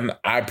done,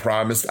 I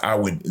promised I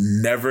would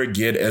never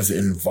get as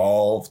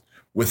involved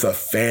with a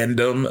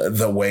fandom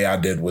the way I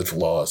did with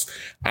Lost.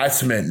 I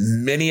spent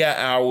many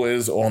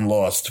hours on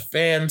Lost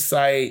fan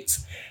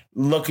sites,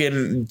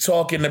 talking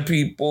to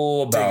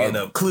people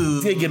about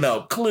digging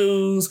up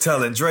clues,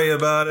 telling Dre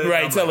about it.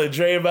 Right, telling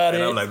Dre about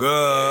it. I'm like,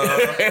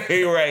 oh.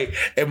 Right.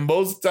 And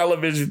most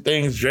television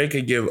things Dre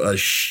could give a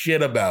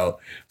shit about.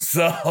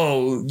 So,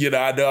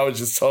 I know I was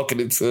just talking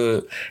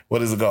into,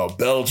 what is it called?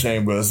 Bell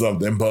Chamber or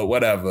something, but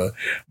whatever.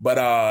 But,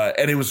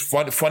 and it was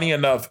funny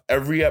enough,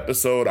 every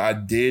episode I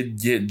did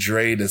get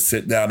Dre to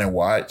sit down and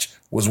watch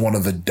was one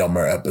of the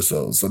dumber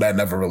episodes. So that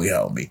never really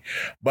helped me.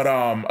 But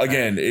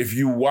again, if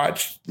you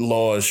watch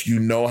Lost, you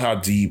know how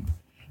deep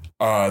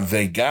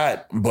they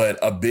got. But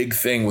a big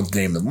thing with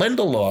Damon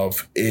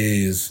Lindelof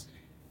is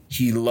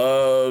he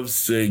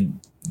loves to,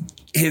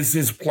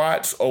 his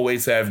plots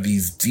always have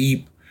these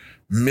deep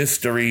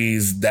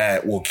mysteries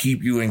that will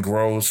keep you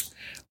engrossed.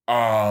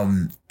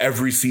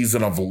 Every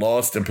season of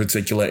Lost in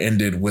particular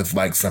ended with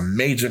like some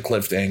major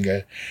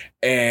cliffhanger.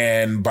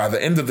 And by the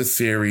end of the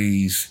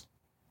series,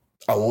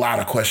 a lot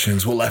of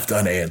questions were left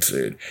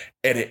unanswered,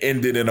 and it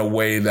ended in a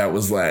way that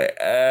was like,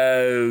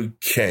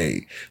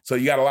 okay. So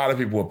you got a lot of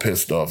people who were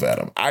pissed off at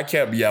him. I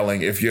kept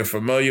yelling, if you're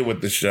familiar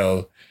with the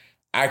show,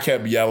 I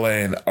kept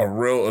yelling a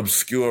real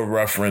obscure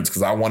reference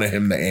because I wanted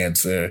him to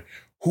answer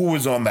who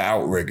was on the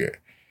outrigger.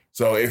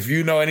 So if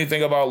you know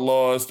anything about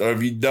Lost, or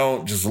if you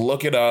don't, just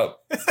look it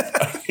up.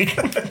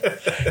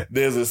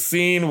 There's a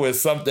scene where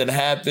something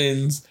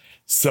happens.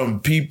 Some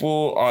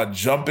people are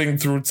jumping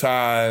through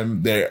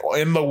time. They're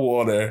in the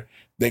water.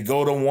 They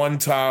go to one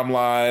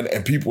timeline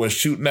and people are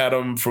shooting at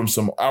them from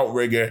some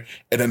outrigger,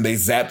 and then they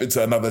zap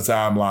into another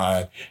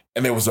timeline.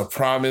 And there was a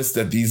promise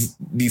that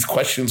these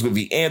questions would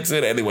be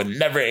answered, and they were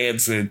never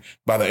answered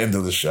by the end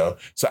of the show.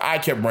 So I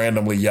kept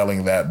randomly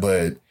yelling that,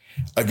 but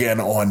again,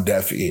 on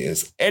deaf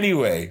ears.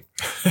 Anyway,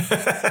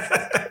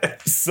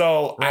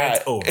 so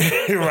rant over.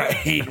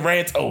 Right,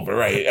 rant over,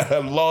 right.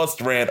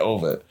 Lost rant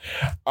over.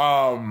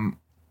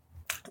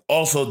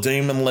 Also,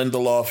 Damon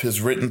Lindelof has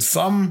written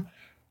some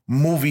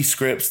movie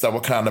scripts that were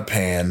kind of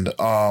panned.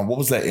 What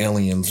was that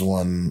Aliens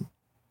one?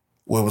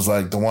 Where it was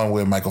like the one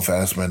where Michael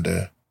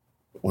Fassbender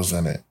was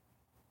in it.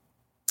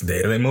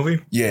 The Alien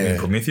movie? Yeah.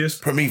 Prometheus?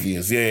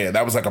 Prometheus, yeah.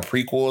 That was like a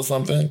prequel or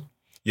something.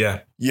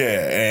 Yeah.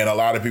 Yeah, and a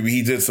lot of people,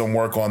 he did some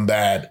work on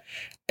that.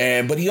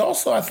 But he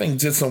also, I think,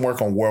 did some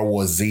work on World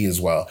War Z as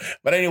well.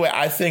 But anyway,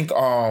 I think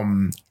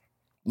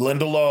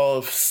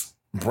Lindelof's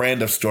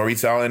brand of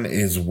storytelling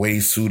is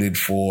way suited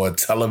for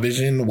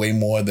television, way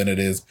more than it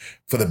is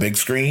for the big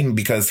screen,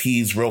 because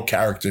he's real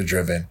character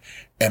driven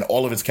and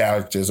all of his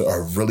characters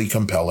are really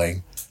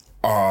compelling.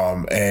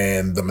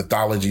 And the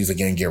mythologies,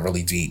 again, get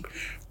really deep.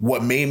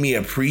 What made me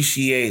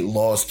appreciate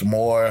Lost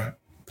more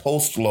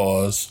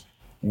post-Lost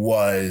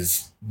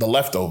was The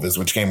Leftovers,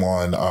 which came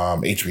on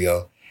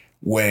HBO,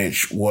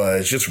 which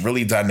was just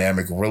really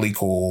dynamic, really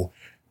cool.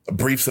 A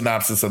brief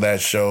synopsis of that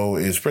show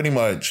is pretty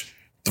much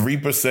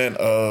 3%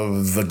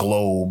 of the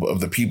globe,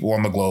 of the people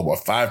on the globe, or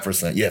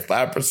 5%. Yeah,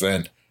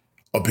 5%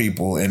 of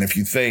people. And if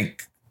you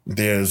think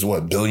there's,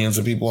 billions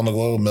of people on the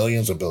globe?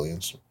 Millions or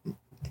billions?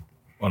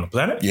 On the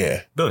planet?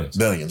 Yeah. Billions.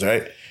 Billions,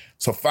 right?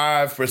 So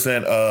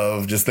 5%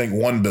 of, just think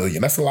 1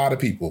 billion. That's a lot of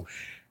people.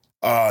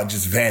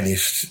 Just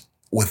vanished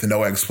with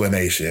no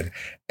explanation.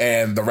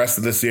 And the rest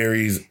of the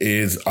series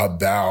is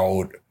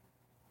about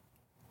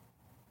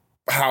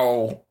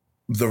how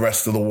the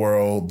rest of the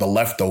world, the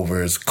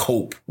leftovers,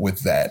 cope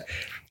with that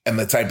and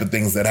the type of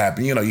things that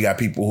happen. You know, you got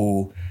people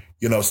who,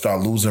 you know,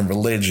 start losing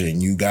religion.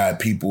 You got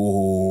people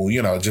who,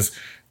 you know, just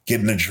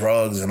getting the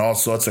drugs and all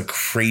sorts of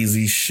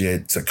crazy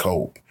shit to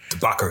cope.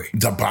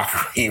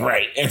 Debauchery,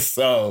 right. And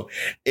so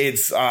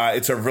it's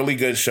a really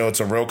good show. It's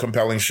a real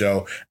compelling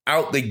show.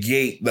 Out the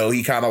gate, though,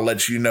 he kind of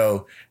lets you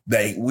know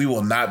that we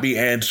will not be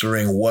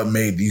answering what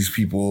made these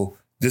people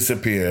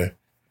disappear.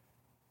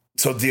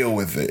 So deal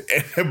with it.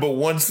 But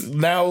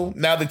now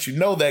that you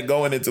know that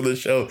going into the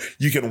show,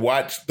 you can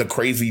watch the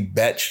crazy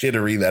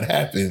batshittery that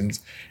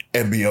happens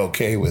and be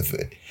okay with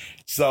it.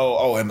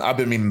 So, and I've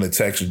been meaning to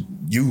text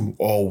you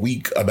all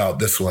week about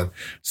this one.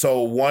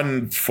 So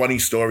one funny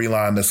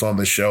storyline that's on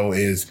the show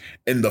is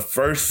in the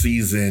first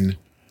season,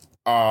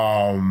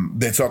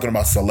 they're talking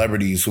about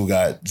celebrities who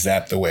got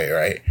zapped away,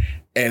 right?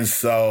 And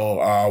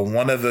so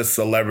one of the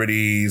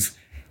celebrities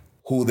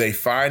who they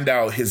find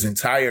out his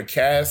entire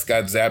cast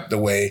got zapped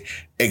away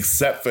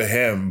except for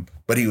him,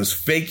 but he was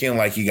faking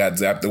like he got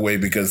zapped away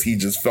because he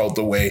just felt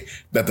the way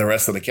that the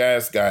rest of the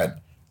cast got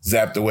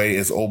zapped away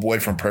is old boy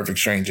from Perfect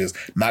Strangers,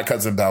 not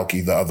Cousin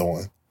Balky, the other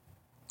one.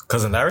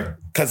 Cousin Larry?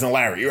 Cousin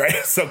Larry,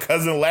 right? So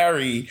Cousin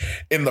Larry,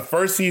 in the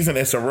first season,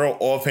 it's a real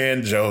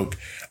offhand joke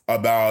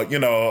about,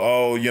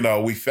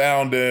 we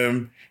found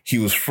him. He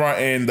was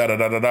fronting,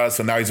 da-da-da-da-da.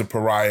 So now he's a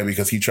pariah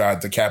because he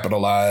tried to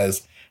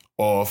capitalize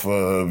off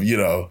of,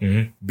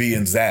 being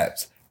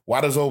zapped.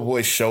 Why does old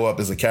boy show up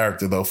as a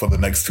character, though, for the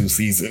next 2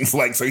 seasons?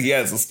 So he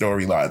has a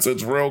storyline. So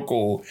it's real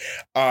cool.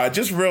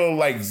 Just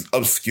real,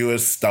 obscure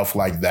stuff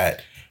like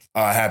that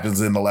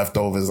happens in The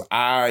Leftovers.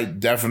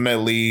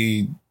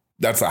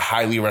 That's a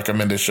highly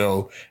recommended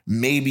show.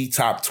 Maybe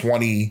top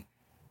 20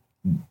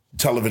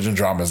 television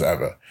dramas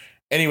ever.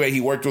 Anyway,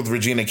 he worked with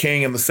Regina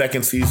King in the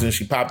 2nd season.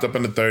 She popped up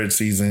in the 3rd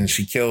season.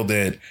 She killed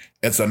it.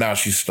 And so now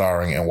she's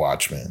starring in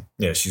Watchmen.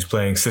 Yeah, she's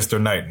playing Sister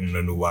Knight in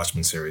the new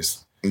Watchmen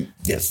series.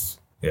 Yes.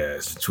 Yeah,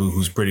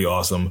 who's pretty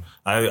awesome.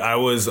 I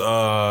was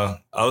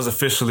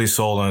officially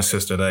sold on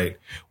Sister Knight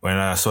when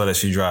I saw that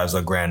she drives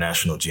a Grand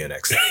National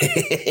GNX.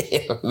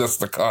 That's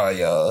the car,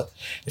 y'all.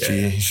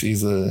 Yeah.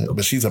 She's a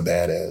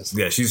badass.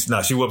 Yeah,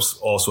 she whoops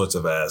all sorts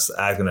of ass,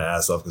 acting her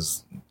ass off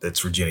because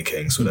it's Regina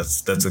King, so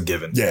that's a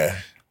given. Yeah.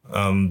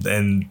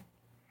 And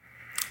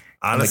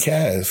honestly, the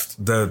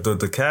cast,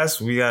 the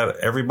cast, we got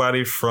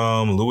everybody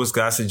from Louis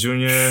Gossett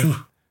Jr.,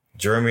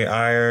 Jeremy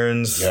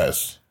Irons,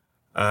 yes.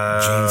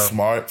 Gene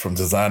Smart from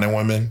Designing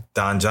Women.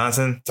 Don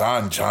Johnson,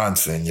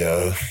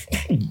 yo.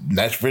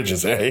 Nash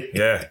Bridges, right?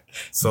 Yeah.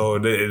 So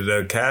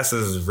the cast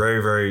is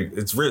very, very,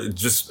 it's really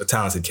just a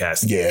talented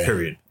cast. Yeah.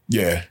 Period.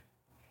 Yeah.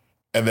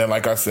 And then,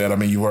 like I said,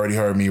 you already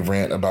heard me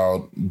rant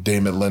about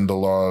Damon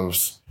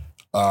Lindelof's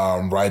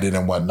writing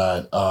and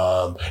whatnot.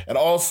 And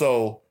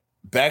also,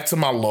 back to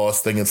my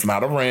Lost thing. It's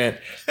not a rant,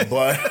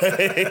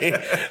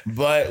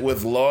 but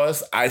with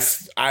Lost, I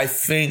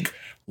think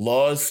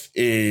Lost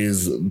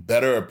is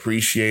better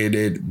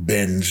appreciated,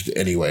 binged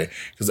anyway.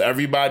 Because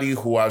everybody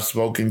who I've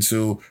spoken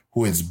to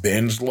who has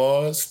binged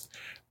Lost,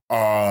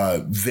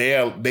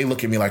 they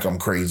look at me like I'm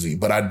crazy.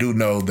 But I do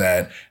know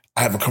that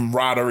I have a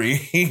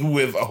camaraderie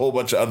with a whole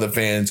bunch of other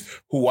fans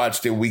who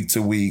watched it week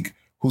to week,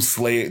 who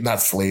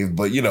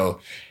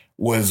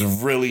was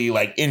really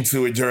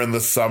into it during the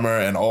summer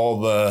and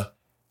all the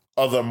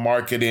other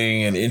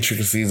marketing and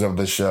intricacies of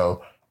the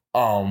show.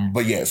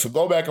 But yeah, so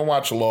go back and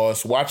watch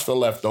Lost, watch The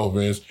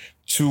Leftovers,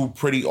 2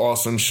 pretty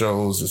awesome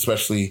shows,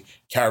 especially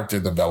character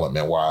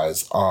development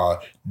wise.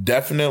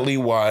 Definitely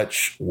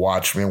watch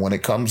Watchmen when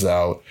it comes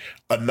out.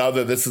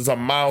 This is a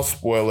mild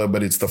spoiler,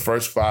 but it's the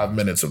first 5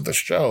 minutes of the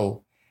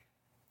show.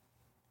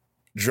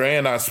 Dre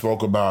and I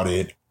spoke about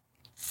it.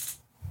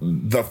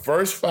 The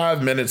first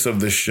 5 minutes of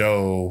the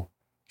show,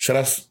 should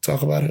I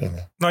talk about it?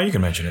 No, you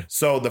can mention it.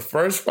 So the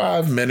first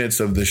 5 minutes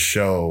of the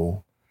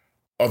show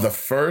are the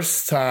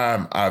first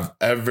time I've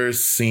ever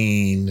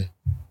seen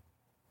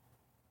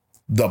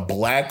the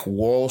Black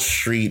Wall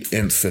Street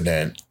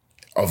incident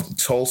of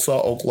Tulsa,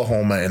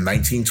 Oklahoma in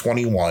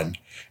 1921.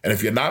 And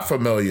if you're not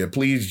familiar,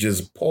 please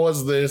just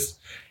pause this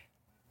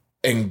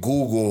and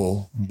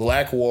Google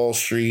Black Wall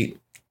Street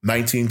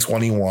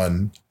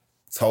 1921,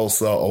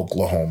 Tulsa,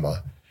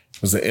 Oklahoma.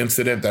 It was an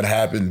incident that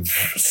happened,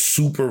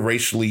 super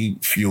racially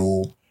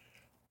fueled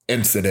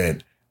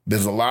incident.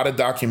 There's a lot of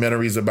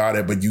documentaries about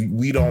it, but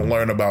we don't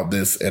learn about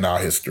this in our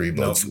history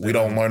books. We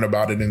don't learn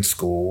about it in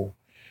school.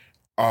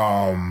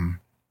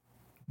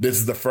 This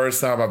is the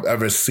first time I've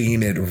ever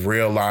seen it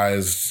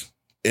realized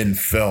in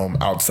film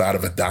outside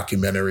of a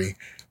documentary.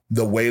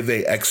 The way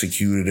they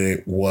executed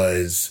it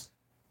was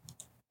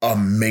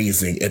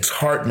amazing. It's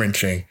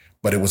heart-wrenching,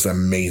 but it was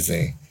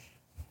amazing.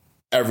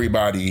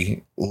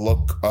 Everybody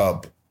look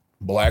up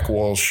Black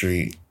Wall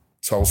Street,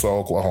 Tulsa,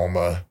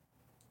 Oklahoma,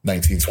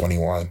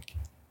 1921.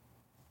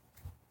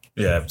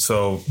 Yeah,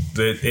 so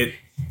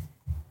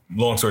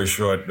long story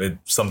short,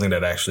 it's something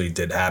that actually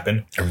did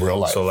happen in real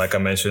life. So like I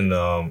mentioned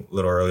a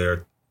little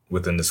earlier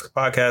within this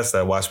podcast,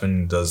 that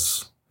Watchmen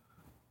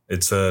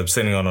it's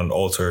sitting on an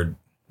altered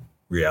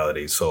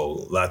reality.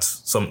 So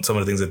some of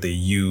the things that they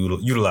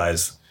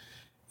utilize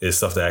is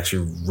stuff that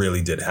actually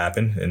really did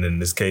happen. And in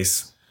this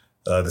case,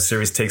 the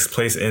series takes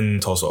place in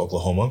Tulsa,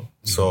 Oklahoma.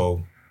 Mm-hmm.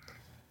 So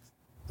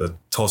the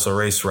Tulsa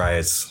race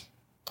riots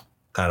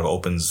kind of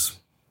opens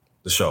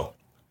the show.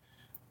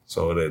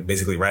 So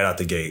basically right out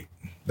the gate,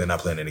 they're not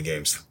playing any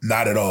games.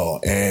 Not at all.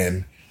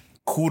 And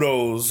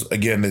kudos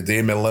again to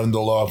Damon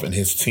Lindelof and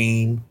his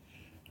team,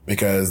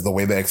 because the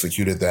way they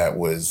executed that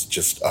was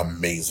just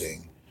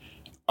amazing.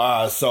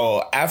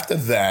 So after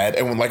that,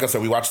 and like I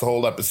said, we watched the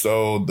whole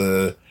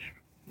episode.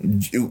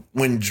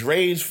 When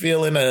Dre's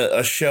feeling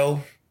a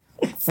show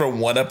from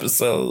one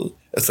episode,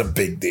 it's a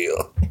big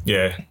deal.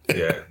 Yeah.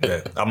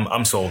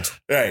 I'm sold.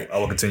 Right. I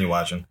will continue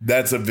watching.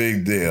 That's a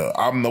big deal.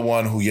 I'm the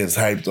one who gets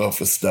hyped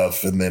off of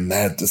stuff and then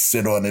have to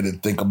sit on it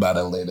and think about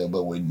it later.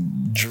 But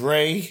when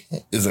Dre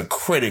is a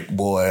critic,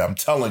 boy, I'm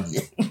telling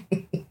you.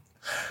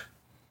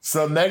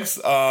 So next,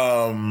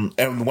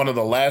 and one of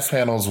the last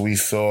panels we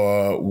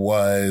saw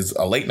was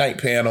a late night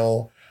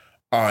panel,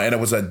 and it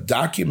was a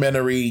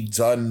documentary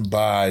done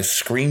by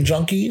Screen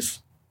Junkies.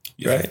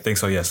 Yeah, right? I think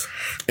so, yes.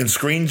 And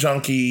Screen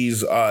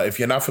Junkies, if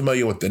you're not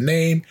familiar with the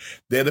name,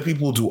 they're the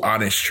people who do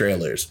Honest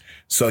Trailers.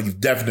 So you've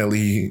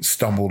definitely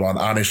stumbled on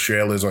Honest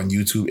Trailers on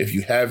YouTube. If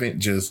you haven't,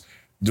 just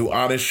do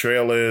Honest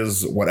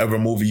Trailers. Whatever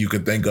movie you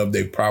could think of,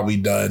 they've probably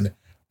done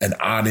an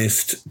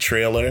honest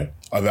trailer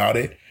about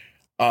it.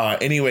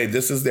 Anyway,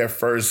 this is their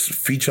first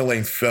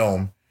feature-length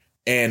film,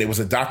 and it was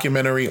a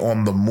documentary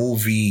on the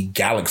movie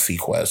Galaxy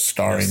Quest,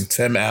 starring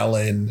Tim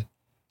Allen,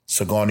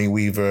 Sigourney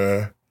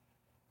Weaver,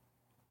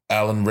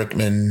 Alan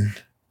Rickman,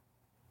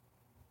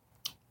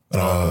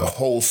 a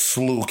whole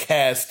slew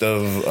cast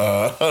of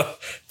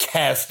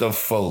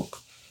folk.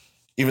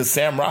 Even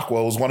Sam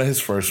Rockwell was one of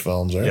his first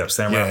films, right? Yep,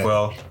 Sam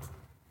Rockwell,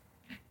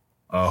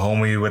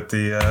 homie with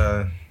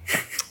the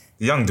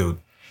young dude.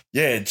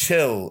 Yeah,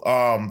 chill.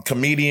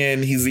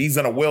 Comedian. He's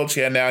in a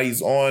wheelchair now.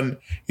 He's been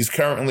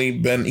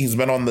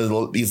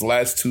on these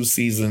last 2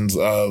 seasons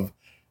of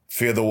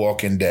Fear the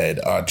Walking Dead.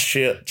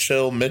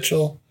 Chill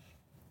Mitchell.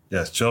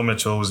 Yes, Chill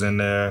Mitchell was in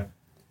there.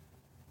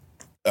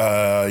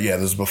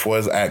 This was before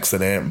his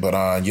accident,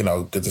 but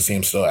good to see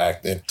him still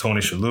acting.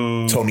 Tony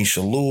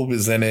Shalhoub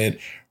is in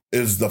it. It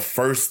was the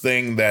first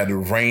thing that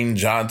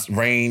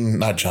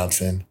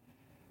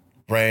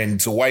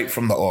Dwight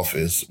from The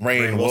Office.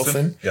 Rainn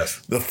Wilson. Yes.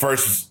 The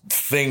first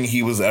thing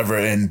he was ever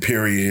in,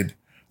 period.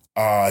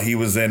 He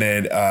was in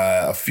it.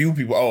 A few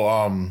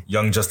people.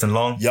 Young Justin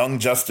Long. Young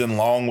Justin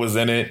Long was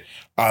in it.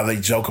 They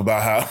joke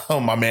about how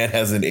my man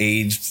hasn't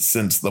aged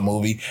since the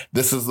movie.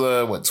 This is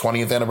the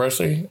 20th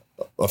anniversary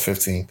or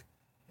 15th?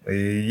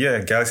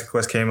 Yeah, Galaxy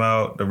Quest came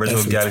out. The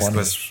original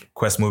Galaxy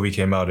Quest movie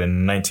came out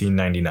in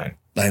 1999.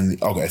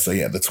 Okay, so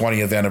yeah, the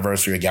 20th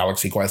anniversary of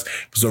Galaxy Quest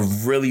was a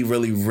really,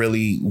 really,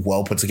 really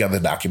well put together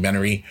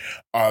documentary.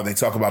 They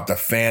talk about the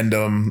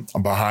fandom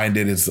behind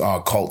it, its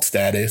cult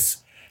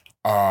status,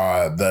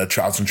 the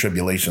trials and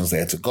tribulations they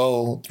had to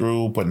go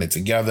through, putting it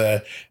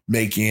together,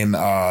 making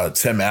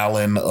Tim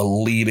Allen a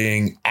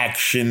leading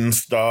action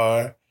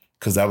star,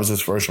 because that was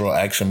his first real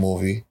action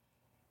movie.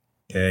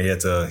 Yeah, he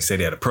said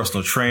he had a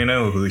personal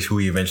trainer who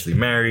he eventually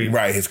married.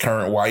 Right, his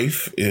current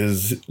wife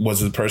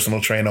was his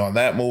personal trainer on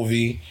that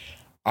movie.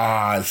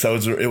 So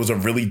it was a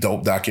really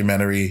dope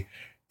documentary.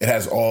 It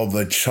has all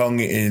the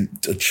tongue and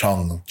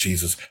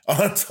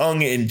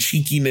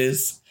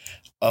cheekiness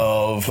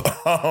of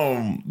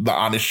the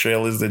honest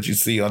trailers that you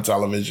see on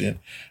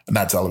television,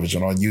 not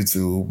television, on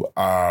YouTube.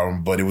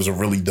 But it was a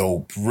really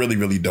dope, really,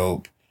 really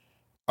dope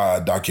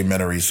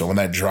documentary. So when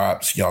that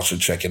drops, y'all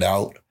should check it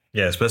out.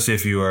 Yeah, especially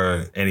if you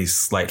are any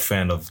slight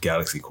fan of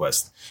Galaxy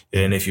Quest.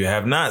 And if you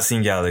have not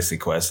seen Galaxy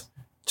Quest,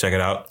 check it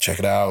out. Check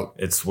it out.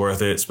 It's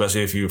worth it,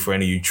 especially for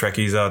any of you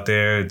Trekkies out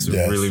there. It's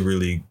a really,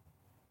 really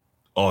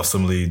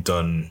awesomely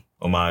done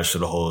homage to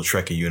the whole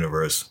Trekkie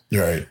universe.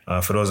 Right.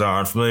 For those that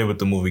aren't familiar with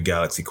the movie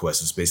Galaxy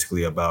Quest, it's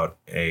basically about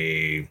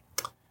a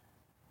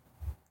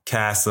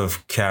cast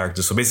of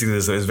characters. So basically,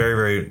 it's very,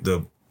 very,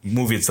 the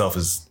movie itself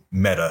is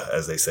meta,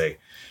 as they say.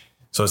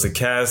 So it's a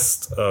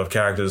cast of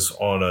characters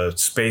on a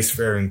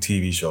spacefaring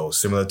TV show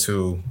similar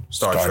to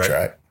Star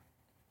Trek.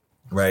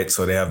 Right.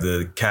 So they have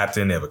the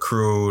captain, they have a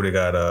crew, they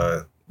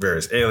got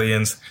various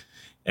aliens,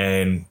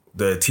 and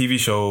the TV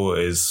show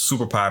is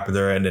super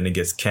popular, and then it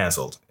gets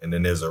canceled. And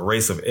then there's a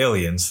race of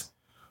aliens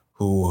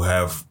who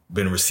have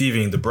been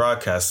receiving the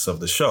broadcasts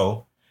of the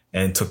show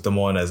and took them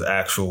on as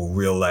actual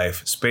real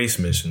life space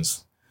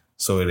missions.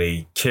 So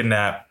they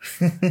kidnap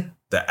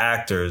the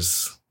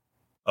actors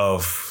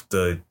of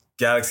the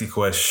Galaxy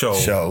Quest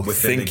show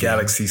within the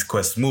Galaxy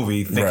Quest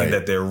movie, thinking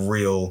that they're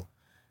real,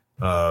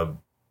 a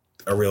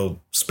real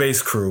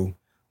space crew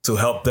to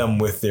help them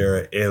with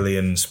their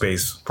alien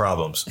space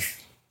problems.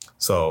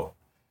 So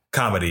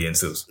comedy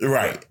ensues.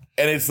 Right.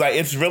 And it's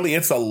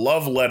a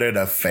love letter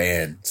to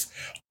fans.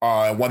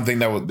 One thing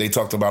that they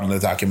talked about in the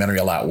documentary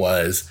a lot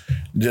was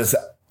just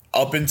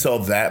up until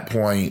that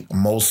point,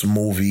 most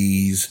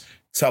movies,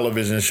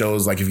 television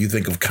shows, like if you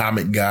think of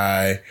Comic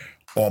Guy,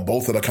 on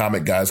both of the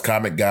Comic Guys,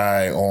 Comic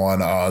Guy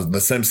on The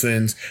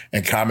Simpsons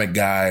and Comic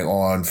Guy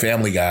on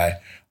Family Guy,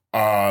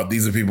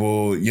 these are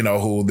people, you know,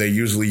 who they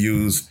usually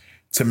use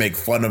to make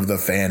fun of the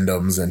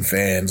fandoms and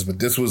fans. But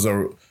this was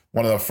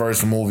one of the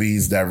first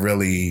movies that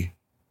really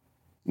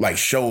like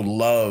showed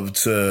love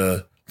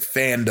to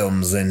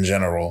fandoms in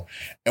general.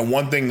 And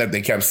one thing that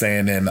they kept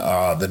saying in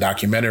the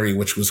documentary,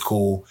 which was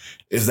cool,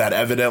 is that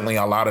evidently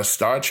a lot of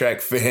Star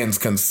Trek fans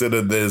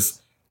consider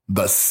this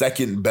the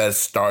second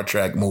best Star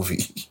Trek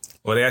movie.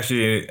 Well, they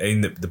actually,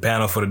 in the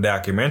panel for the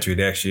documentary,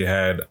 they actually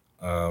had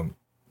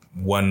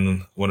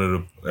one of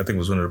the, I think it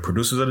was one of the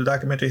producers of the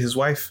documentary, his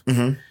wife.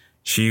 Mm-hmm.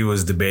 She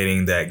was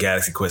debating that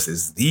Galaxy Quest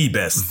is the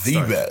best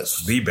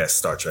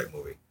Star Trek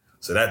movie.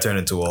 So that turned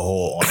into a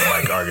whole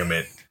on-the-mic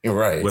argument.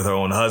 Right. With her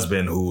own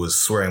husband, who was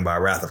swearing by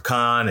Wrath of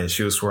Khan, and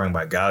she was swearing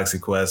by Galaxy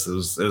Quest. It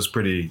was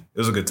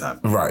a good time.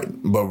 Right.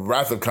 But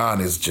Wrath of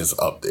Khan is just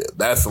up there.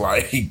 That's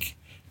like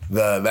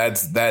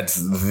that's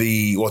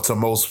the, or to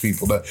most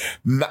people,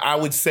 I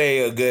would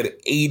say a good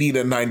 80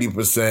 to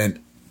 90%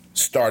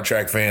 Star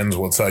Trek fans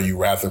will tell you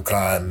Wrath of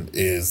Khan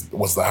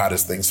was the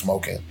hottest thing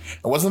smoking.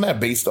 And wasn't that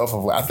based off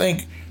of, I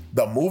think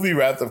the movie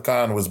Wrath of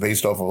Khan was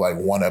based off of like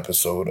one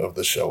episode of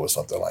the show or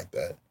something like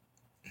that.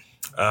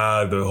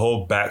 The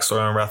whole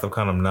backstory on Wrath of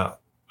Khan, I'm not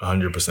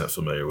 100%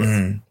 familiar with.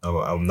 Mm-hmm.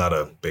 I'm not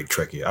a big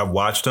Trekkie. I've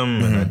watched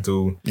them and I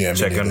do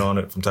check in on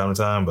it from time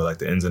to time, but like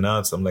the ins and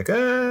outs, I'm like,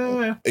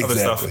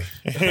 exactly.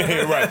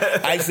 Right.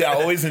 Actually, I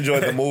always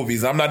enjoyed the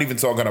movies. I'm not even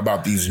talking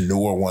about these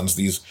newer ones,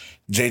 these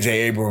J.J.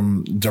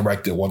 Abrams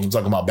directed ones. I'm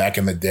talking about back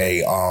in the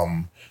day.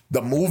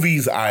 The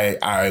movies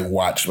I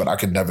watched, but I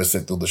could never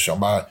sit through the show.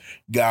 My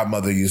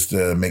godmother used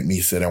to make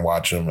me sit and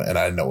watch them, and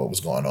I didn't know what was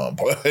going on.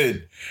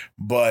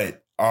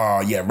 But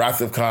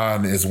Wrath of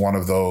Khan is one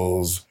of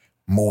those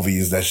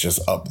movies that's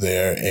just up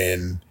there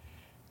in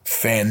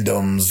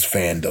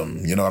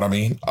fandom. You know what I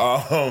mean?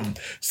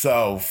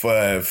 So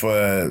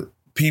for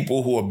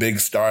people who are big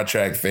Star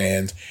Trek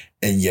fans,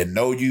 and you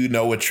know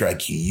a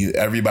Trekkie,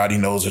 everybody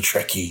knows a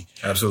Trekkie.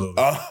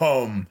 Absolutely.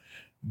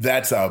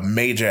 That's a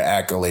major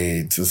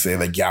accolade to say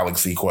that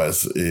Galaxy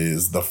Quest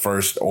is the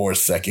first or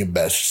second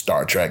best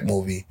Star Trek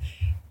movie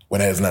when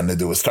it has nothing to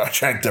do with Star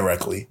Trek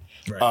directly.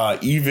 Right.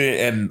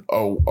 Even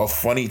a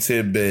funny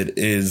tidbit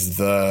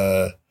is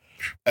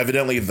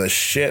evidently the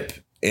ship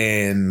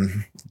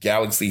in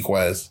Galaxy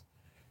Quest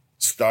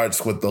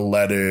starts with the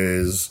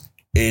letters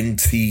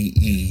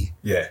NTE.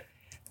 Yeah.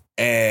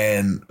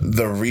 And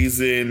the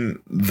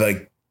reason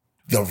the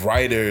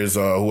writers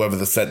or whoever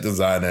the set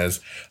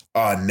designers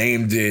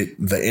named it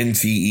the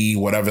NTE,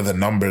 whatever the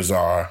numbers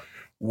are,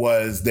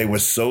 was they were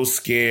so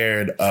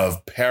scared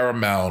of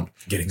Paramount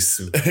getting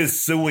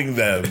suing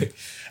them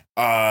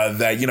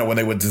that, you know, when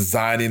they were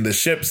designing the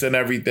ships and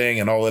everything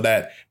and all of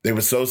that, they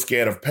were so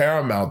scared of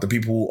Paramount, the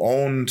people who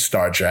owned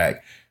Star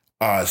Trek,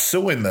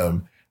 suing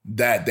them,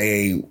 that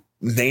they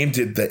named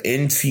it the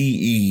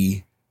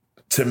NTE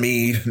to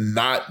me,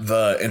 not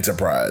the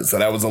Enterprise. So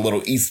that was a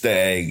little Easter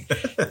egg.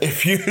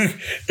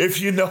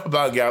 if you know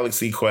about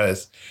Galaxy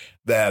Quest,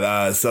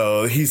 that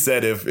so he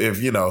said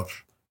if you know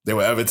they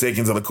were ever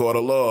taken to the court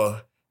of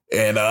law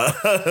and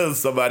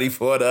somebody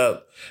fought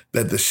up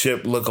that the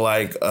ship looked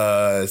like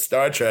a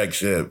Star Trek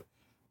ship,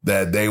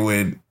 that they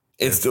would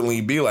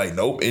instantly be like,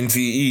 nope,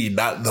 NTE,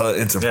 not the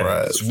Enterprise.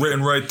 Yeah, it's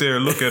written right there.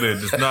 Look at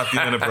it. It's not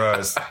the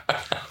Enterprise.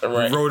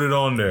 Right. We wrote it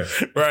on there.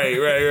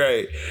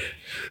 Right.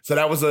 So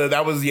that was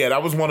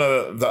one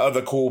of the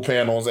other cool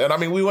panels. And I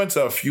mean, we went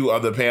to a few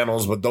other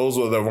panels, but those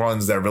were the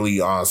ones that really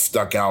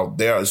stuck out.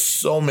 There are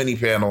so many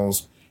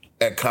panels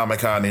at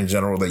Comic-Con in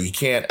general that you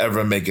can't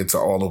ever make it to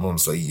all of them.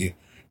 So you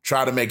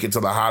try to make it to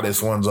the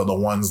hottest ones, or the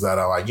ones that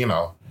are like, you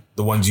know,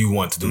 the ones you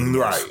want to do.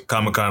 Right.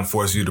 Comic-Con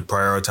forces you to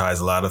prioritize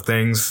a lot of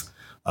things.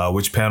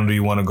 Which panel do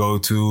you want to go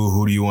to?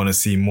 Who do you want to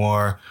see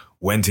more?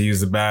 When to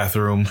use the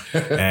bathroom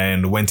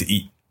and when to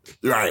eat.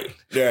 Right.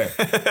 Yeah.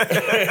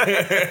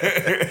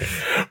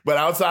 But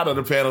outside of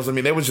the panels, I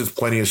mean, there was just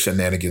plenty of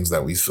shenanigans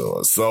that we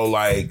saw. So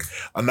like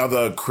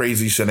another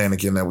crazy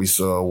shenanigan that we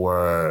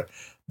saw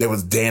there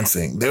was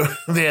dancing.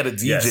 They had a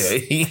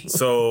DJ. Yes.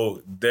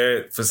 So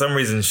for some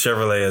reason,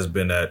 Chevrolet has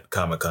been at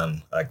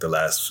Comic-Con like the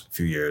last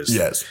few years.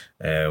 Yes.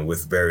 And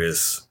with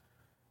various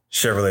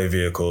Chevrolet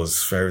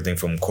vehicles, for everything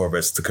from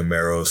Corvettes to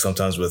Camaros,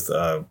 sometimes with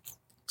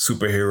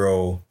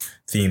superhero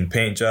themed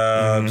paint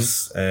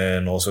jobs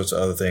and all sorts of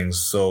other things.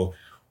 So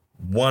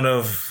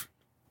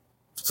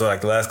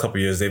like the last couple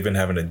of years, they've been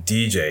having a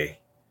DJ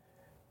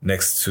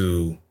next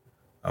to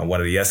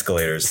one of the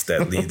escalators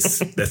that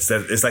leads.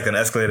 It's like an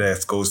escalator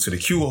that goes to the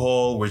queue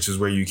hall, which is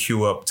where you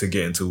queue up to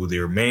get into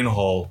their main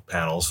hall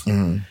panels.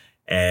 Mm-hmm.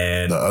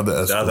 And the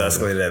other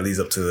escalator that leads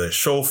up to the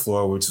show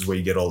floor, which is where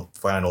you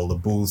find all the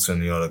booths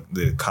and, you know,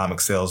 the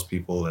comic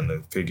salespeople and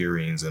the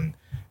figurines and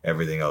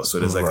everything else. So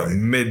there's like a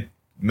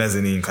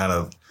mid-mezzanine kind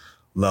of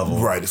level.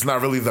 Right. It's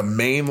not really the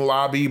main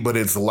lobby, but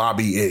it's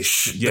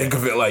lobby-ish. Yeah. Think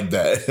of it like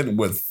that,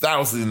 with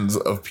thousands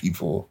of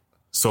people.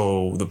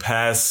 So the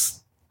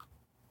past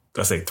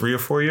I say 3 or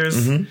 4 years.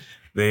 Mm-hmm.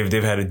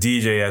 They've had a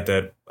DJ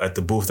at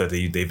the booth that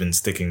they've been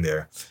sticking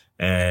there,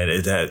 and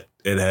it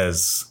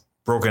has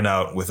broken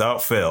out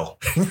without fail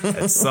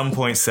at some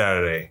point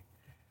Saturday.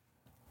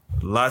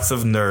 Lots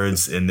of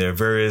nerds in their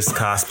various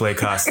cosplay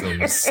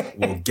costumes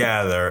will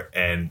gather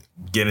and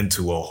get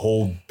into a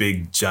whole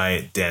big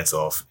giant dance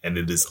off, and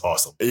it is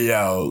awesome.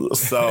 Yo,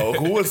 so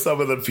who are some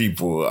of the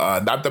people?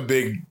 Not the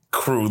big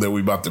crew that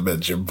we about to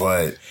mention,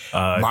 but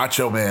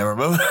Macho Man,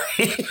 remember?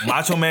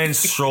 Macho Man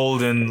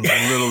strolled in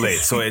a little late.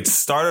 So it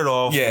started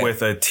off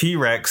with a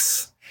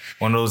T-Rex,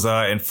 one of those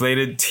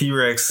inflated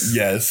T-Rex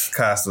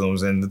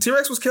costumes, and the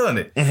T-Rex was killing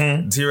it.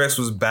 Mm-hmm. The T-Rex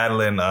was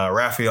battling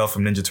Raphael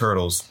from Ninja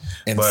Turtles.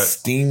 And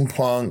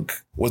steampunk,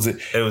 was it?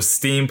 It was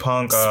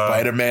steampunk.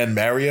 Spider-Man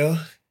Mario?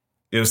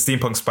 It was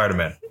steampunk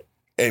Spider-Man.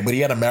 Hey, but he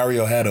had a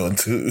Mario hat on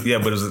too. Yeah,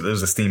 but it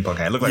was a steampunk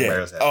hat. It looked like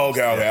Mario's hat. Oh,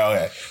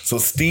 okay. So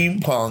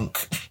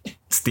steampunk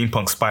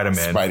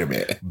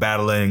Spider-Man.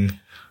 Battling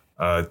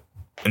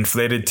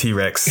inflated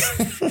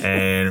T-Rex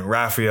and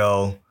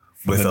Raphael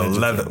with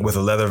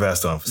a leather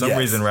vest on. For some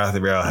reason,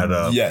 Raphael had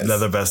a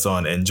leather vest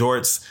on and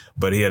jorts,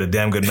 but he had a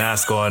damn good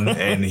mask on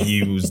and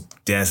he was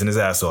dancing his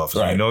ass off.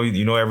 So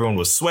you know everyone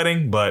was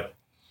sweating, but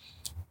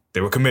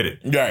they were committed.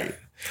 Right.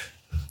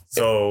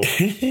 So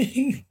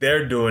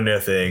they're doing their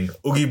thing.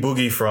 Oogie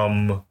Boogie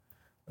from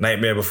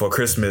Nightmare Before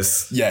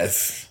Christmas.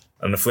 Yes.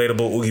 An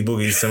inflatable Oogie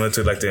Boogie similar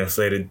to like the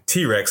inflated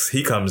T-Rex.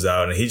 He comes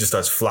out and he just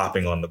starts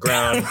flopping on the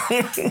ground,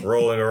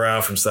 rolling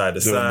around from side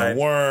to side. The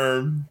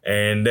worm.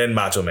 And then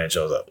Macho Man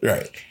shows up.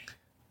 Right.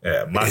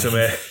 Yeah, Macho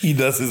Man. He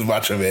does his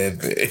Macho Man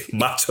thing.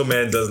 Macho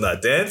Man does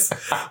not dance.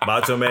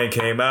 Macho Man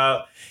came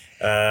out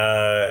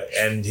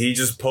and he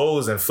just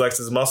posed and flexed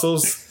his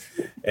muscles.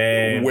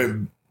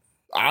 And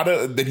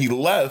then he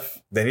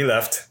left.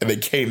 And they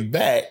came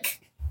back.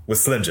 With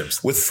Slim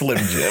Jims.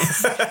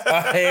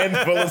 A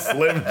handful of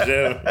Slim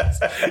Jims.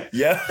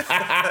 Yeah.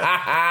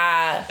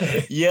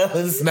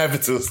 Snap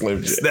it to a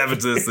Slim Jim.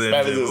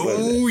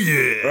 Oh,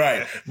 yeah.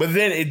 Right. But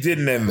then it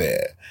didn't end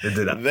there. It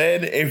did not.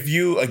 Then if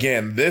you,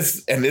 again,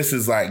 this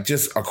is like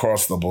just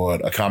across the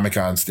board, a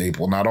Comic-Con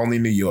staple, not only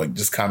New York,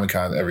 just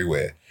Comic-Con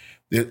everywhere.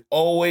 There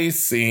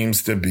always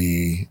seems to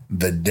be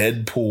the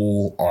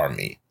Deadpool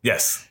army.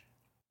 Yes.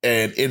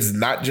 And it's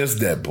not just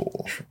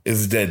Deadpool.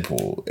 It's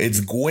Deadpool.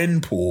 It's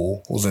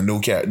Gwenpool, who's a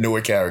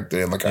newer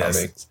character in the comics.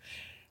 Yes.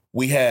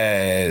 We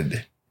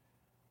had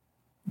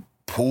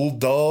Pool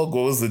Dog.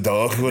 What was the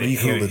dog? What do you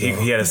call the dog?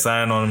 He had a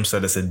sign on him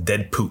that said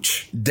Dead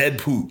Pooch. Dead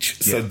Pooch.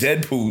 Yeah. So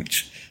Dead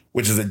Pooch,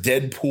 which is a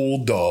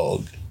Deadpool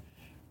dog.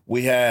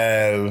 We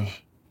have,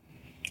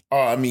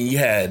 you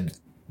had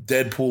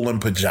Deadpool in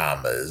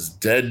pajamas.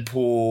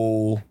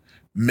 Deadpool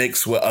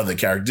mixed with other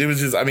characters. It was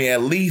just,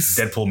 at least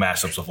Deadpool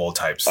mashups of all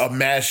types.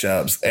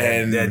 Mashups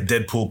and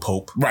Deadpool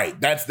Pope.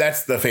 Right. That's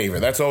the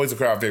favorite. That's always a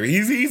crowd favorite.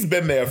 He's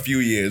been there a few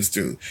years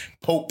too.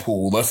 Pope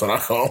Pool. That's what I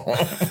call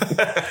him.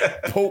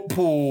 Pope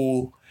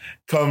Pool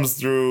comes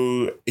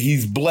through.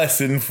 He's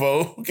blessing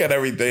folk and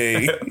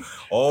everything.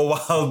 All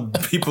while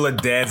people are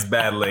dance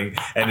battling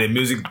and the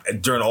music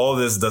during all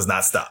this does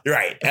not stop.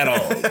 Right. At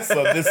all.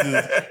 So this is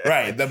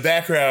right. The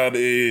background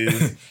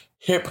is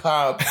hip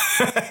hop.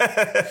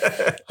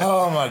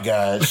 Oh my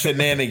God.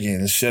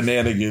 Shenanigans.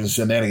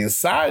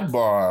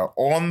 Sidebar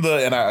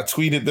and I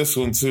tweeted this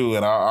one too,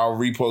 and I'll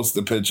repost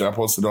the picture. I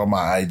posted it on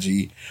my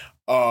IG.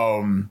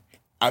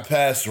 I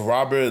passed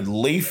Robert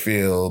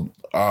Layfield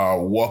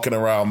walking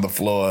around the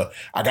floor.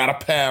 I got a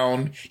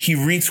pound. He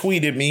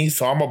retweeted me,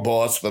 so I'm a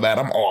boss for that.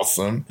 I'm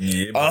awesome.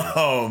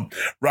 Yeah,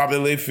 Robert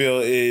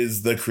Layfield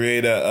is the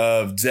creator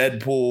of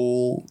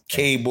Deadpool,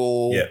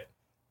 Cable,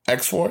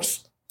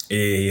 X-Force.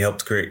 He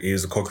helped create. He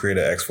was a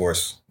co-creator of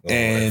X-Force.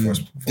 And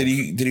X-Force did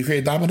he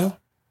create Domino?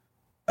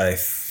 I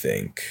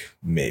think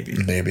maybe.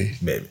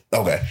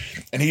 Okay.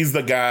 And he's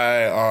the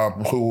guy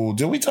who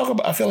did we talk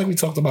about? I feel like we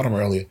talked about him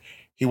earlier.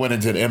 He went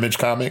and did Image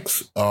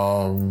Comics.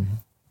 You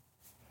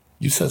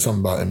said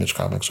something about Image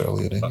Comics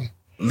earlier, didn't you?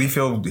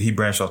 Layfield, he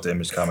branched off to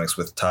Image Comics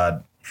with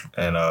Todd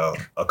and a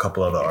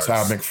couple other artists.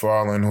 Todd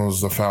McFarlane,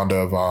 who's the founder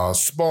of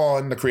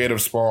Spawn, the creator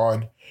of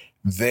Spawn.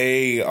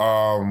 They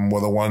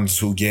were the ones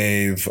who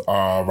gave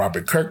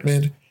Robert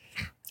Kirkman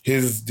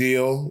his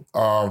deal.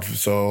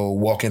 So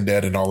Walking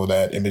Dead and all of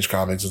that, Image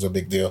Comics is a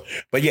big deal.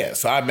 But yeah,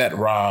 so I met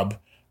Rob.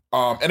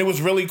 And it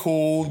was really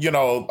cool. You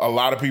know, a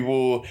lot of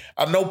people,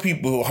 I know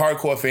people,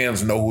 hardcore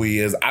fans know who he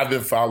is. I've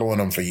been following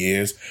him for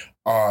years.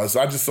 So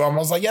I just saw him. I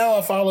was like, yo,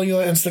 I follow you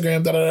on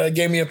Instagram.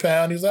 Gave me a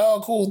pound. He's like,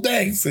 oh, cool,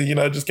 thanks.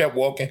 And, just kept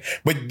walking.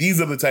 But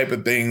these are the type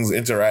of things,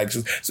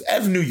 interactions. So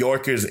as New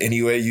Yorkers,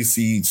 anyway, you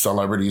see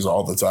celebrities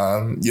all the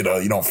time. You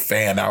don't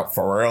fan out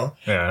for real.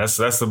 Yeah,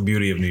 that's the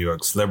beauty of New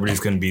York. Celebrities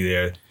can be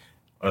there,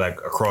 like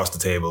across the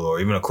table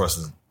or even across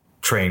the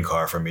train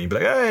car from me. Be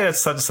like, hey,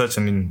 it's such and such.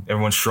 And then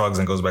everyone shrugs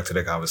and goes back to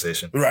their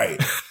conversation.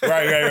 Right.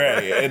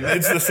 And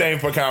it's the same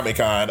for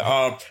Comic-Con.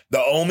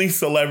 The only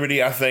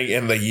celebrity I think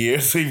in the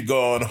years we've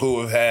gone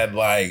who have had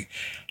like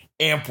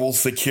ample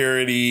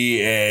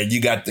security, and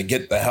you got to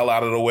get the hell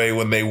out of the way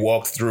when they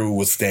walk through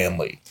with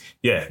Stanley.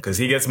 Yeah, because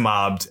he gets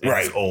mobbed and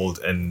he's old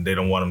and they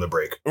don't want him to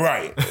break.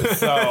 Right.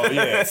 So,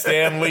 yeah,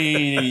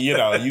 Stanley, you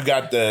know,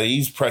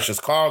 he's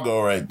precious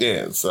cargo right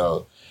there.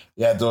 So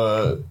you have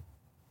to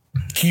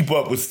keep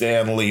up with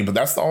Stanley. But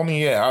that's the only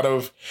year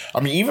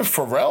even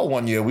Pharrell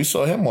one year, we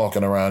saw him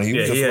walking around. He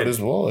was with his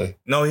boy.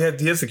 No, he had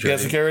security. He had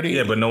security?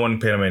 Yeah, but no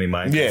one paid him any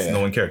mind. Yeah. No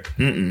one cared.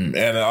 Mm-mm.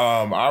 And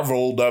I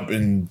rolled up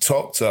and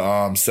talked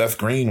to Seth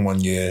Green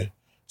one year.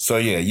 So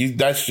yeah,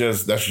 that's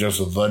just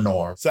the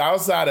norm. So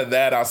outside of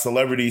that, our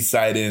celebrity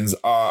sightings,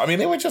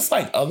 they were just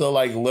like other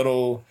like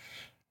little.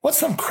 What's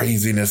some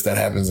craziness that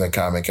happens at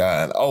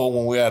Comic-Con? Oh,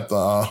 when we're at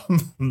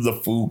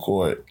the food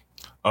court,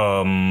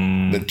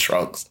 the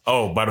trucks.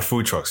 Oh, by the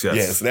food trucks, yes.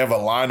 Yes, they have a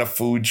line of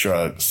food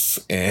trucks,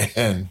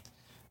 and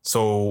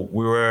so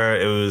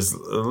it was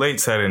late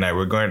Saturday night.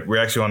 We're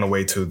actually on the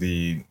way to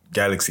the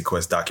Galaxy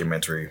Quest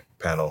documentary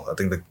panel. I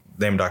think the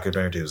name of the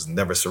documentary was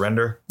Never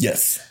Surrender.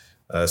 Yes.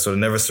 So the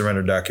Never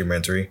Surrender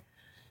documentary.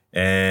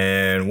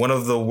 And one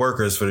of the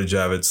workers for the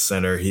Javits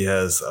Center, he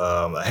has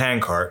a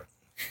hand cart,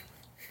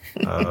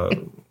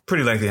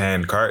 pretty lengthy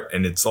hand cart,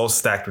 and it's all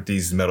stacked with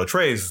these metal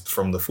trays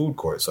from the food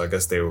court. So I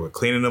guess they were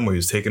cleaning them, or he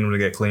was taking them to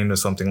get cleaned or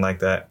something like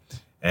that.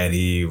 And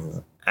he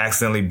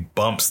accidentally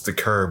bumps the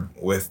curb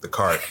with the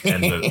cart,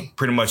 and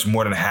pretty much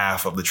more than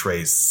half of the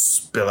trays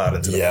spill out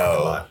into the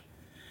parking lot.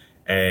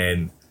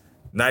 And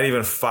not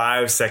even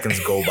 5 seconds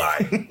go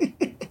by.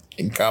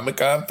 In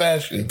Comic-Con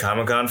fashion,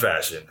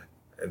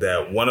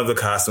 that one of the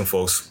costume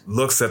folks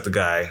looks at the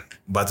guy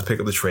about to pick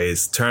up the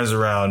trays, turns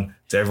around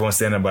to everyone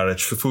standing by the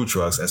food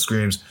trucks and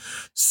screams,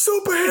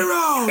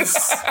 "Superheroes!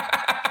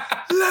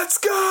 Let's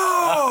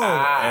go!"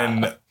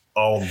 And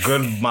a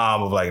good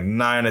mob of like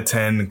 9 or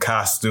 10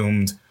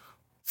 costumed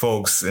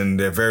folks in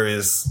their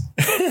various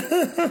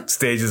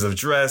stages of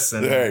dress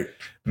and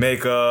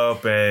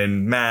makeup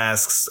and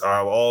masks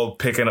are all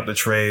picking up the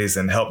trays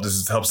and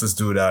helps this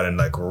dude out in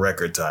like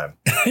record time.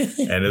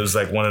 And it was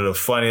like one of the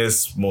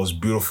funniest,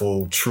 most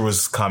beautiful,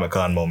 truest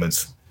Comic-Con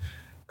moments.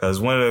 Because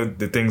one of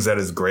the things that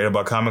is great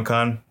about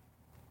Comic-Con,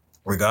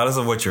 regardless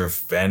of what your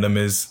fandom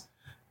is,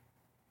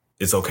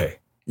 it's okay.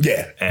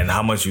 Yeah. And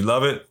how much you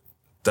love it,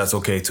 that's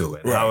okay too.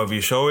 And however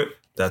you show it,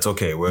 that's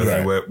okay.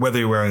 Whether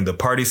you're wearing the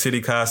Party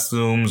City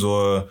costumes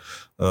or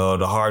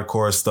the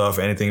hardcore stuff,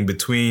 anything in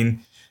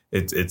between,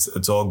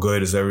 it's all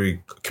good. It's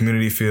every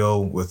community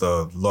feel with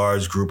a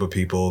large group of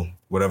people,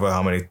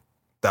 how many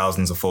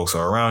thousands of folks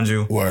are around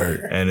you. Word.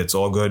 And it's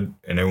all good.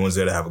 And everyone's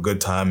there to have a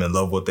good time and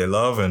love what they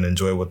love and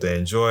enjoy what they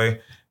enjoy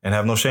and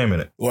have no shame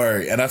in it.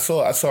 Word. And I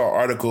saw an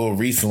article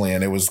recently,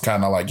 and it was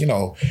kind of like,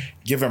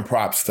 giving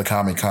props to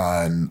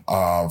Comic-Con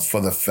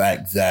for the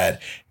fact that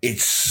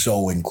it's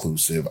so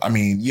inclusive. I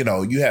mean,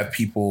 you have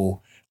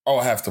people. Oh,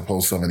 I have to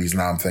post some of these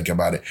now. I'm thinking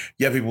about it.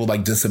 You have people with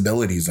like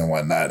disabilities and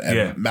whatnot.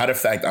 And matter of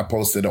fact, I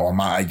posted on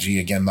my IG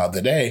again the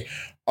other day.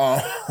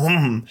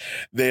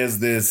 There's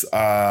this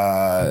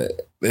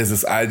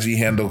IG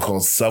handle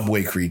called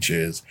Subway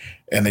Creatures,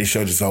 and they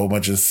showed just a whole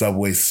bunch of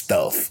Subway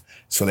stuff.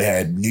 So they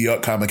had New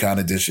York Comic-Con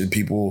edition,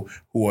 people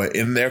who are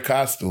in their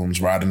costumes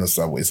riding the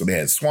subway. So they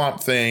had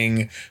Swamp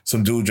Thing,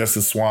 some dude dressed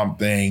as Swamp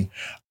Thing,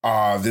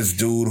 this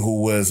dude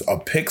who was a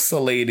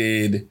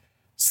pixelated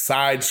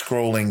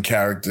side-scrolling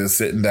character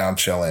sitting down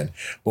chilling.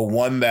 But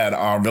one that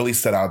really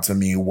stood out to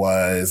me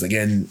was,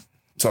 again,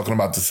 talking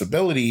about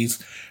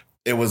disabilities,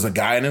 it was a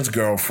guy and his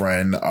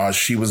girlfriend.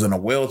 She was in a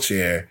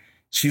wheelchair.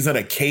 She's in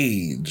a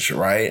cage,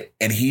 right?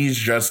 And he's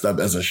dressed up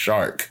as a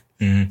shark.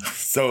 Mm-hmm.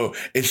 So,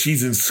 and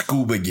she's in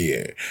scuba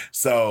gear.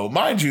 So,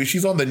 mind you,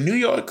 she's on the New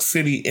York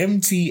City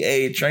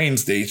MTA train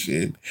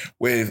station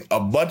with a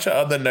bunch of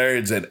other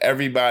nerds, and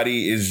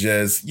everybody is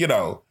just,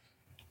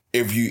 if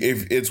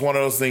it's one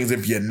of those things,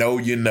 if you know,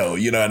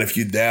 and if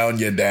you're down,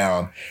 you're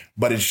down.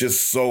 But it's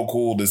just so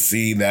cool to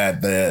see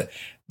that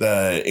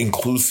the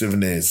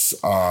inclusiveness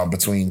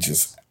between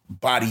just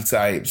body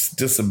types,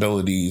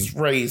 disabilities,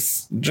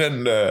 race,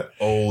 gender,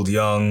 old,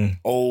 young,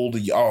 old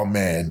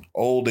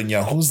and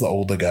young. Who's the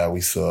older guy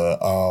we saw?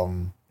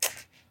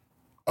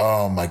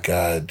 Oh my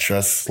God,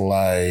 dressed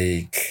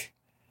like,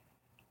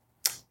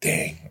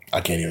 dang. I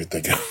can't even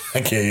think of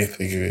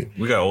it.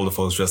 We got older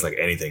folks dressed like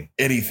anything.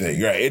 Anything,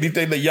 right?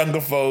 Anything the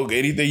younger folk,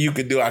 anything you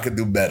could do, I could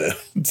do better.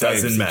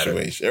 Doesn't matter.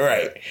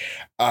 Right.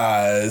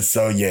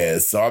 So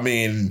I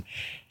mean,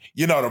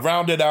 to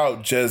round it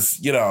out, just,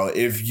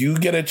 if you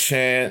get a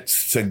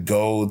chance to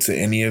go to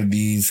any of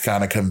these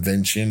kind of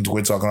conventions,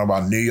 we're talking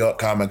about New York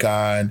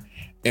Comic-Con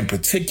in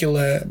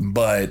particular,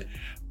 but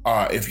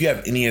if you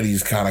have any of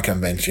these kind of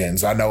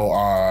conventions, I know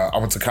I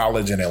went to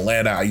college in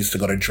Atlanta. I used to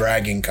go to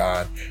Dragon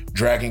Con.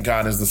 Dragon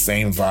Con is the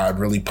same vibe,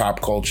 really pop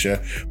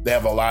culture. They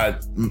have a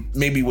lot,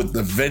 maybe with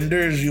the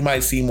vendors, you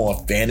might see more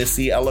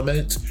fantasy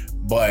elements,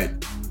 but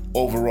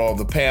overall,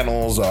 the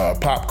panels are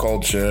pop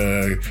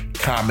culture,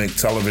 comic,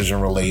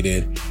 television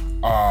related.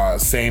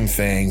 Same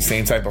thing,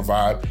 same type of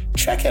vibe.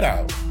 Check it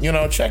out.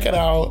 Check it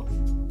out.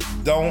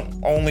 don't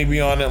only be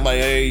on it like,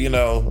 hey, you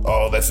know,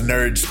 oh, that's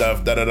nerd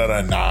stuff,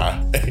 da-da-da-da.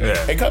 Nah.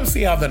 Yeah. And come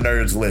see how the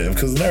nerds live,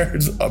 because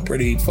nerds are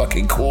pretty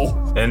fucking cool.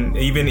 And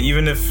even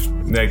if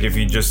like if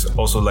you just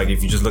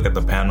look at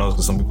the panels,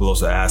 because some people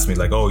also ask me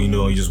like, oh, you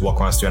know, you just walk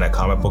around staring at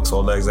comic books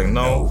all day. It's like,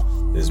 no.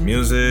 There's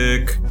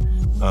music,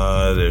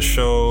 there's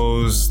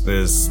shows,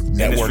 there's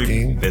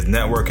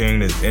networking,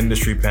 there's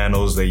industry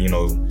panels that, you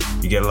know,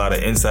 you get a lot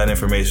of inside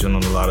information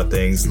on a lot of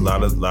things, a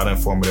lot of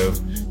informative.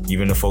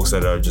 Even the folks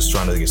that are just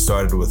trying to get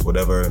started with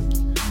whatever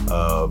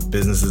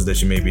businesses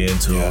that you may be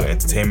into,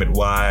 entertainment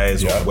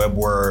wise, or web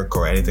work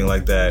or anything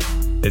like that.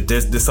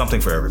 There's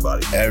something for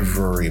everybody.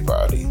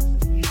 Everybody.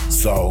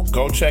 So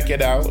go check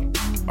it out.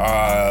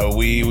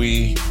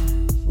 We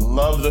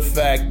love the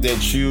fact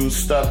that you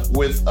stuck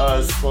with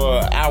us for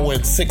an hour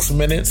and 6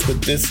 minutes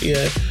with this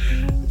here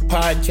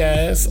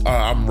podcast.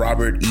 I'm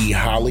Robert E.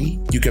 Holly.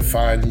 You can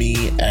find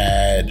me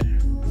at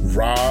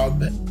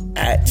Rob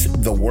at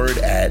the word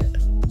at.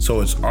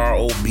 So it's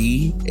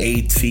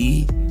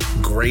ROBAT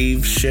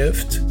Grave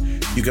Shift.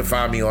 You can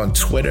find me on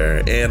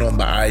Twitter and on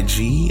the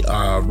IG,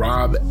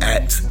 Rob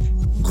at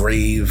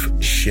Grave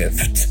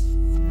Shift.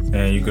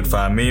 And you could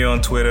find me on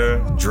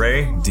Twitter,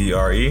 Dre,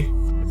 D-R-E,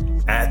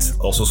 at,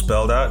 also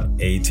spelled out,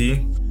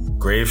 A-T,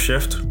 Grave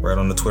Shift, right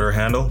on the Twitter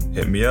handle.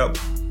 Hit me up.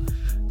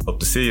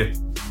 Hope to see you.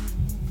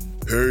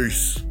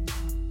 Peace.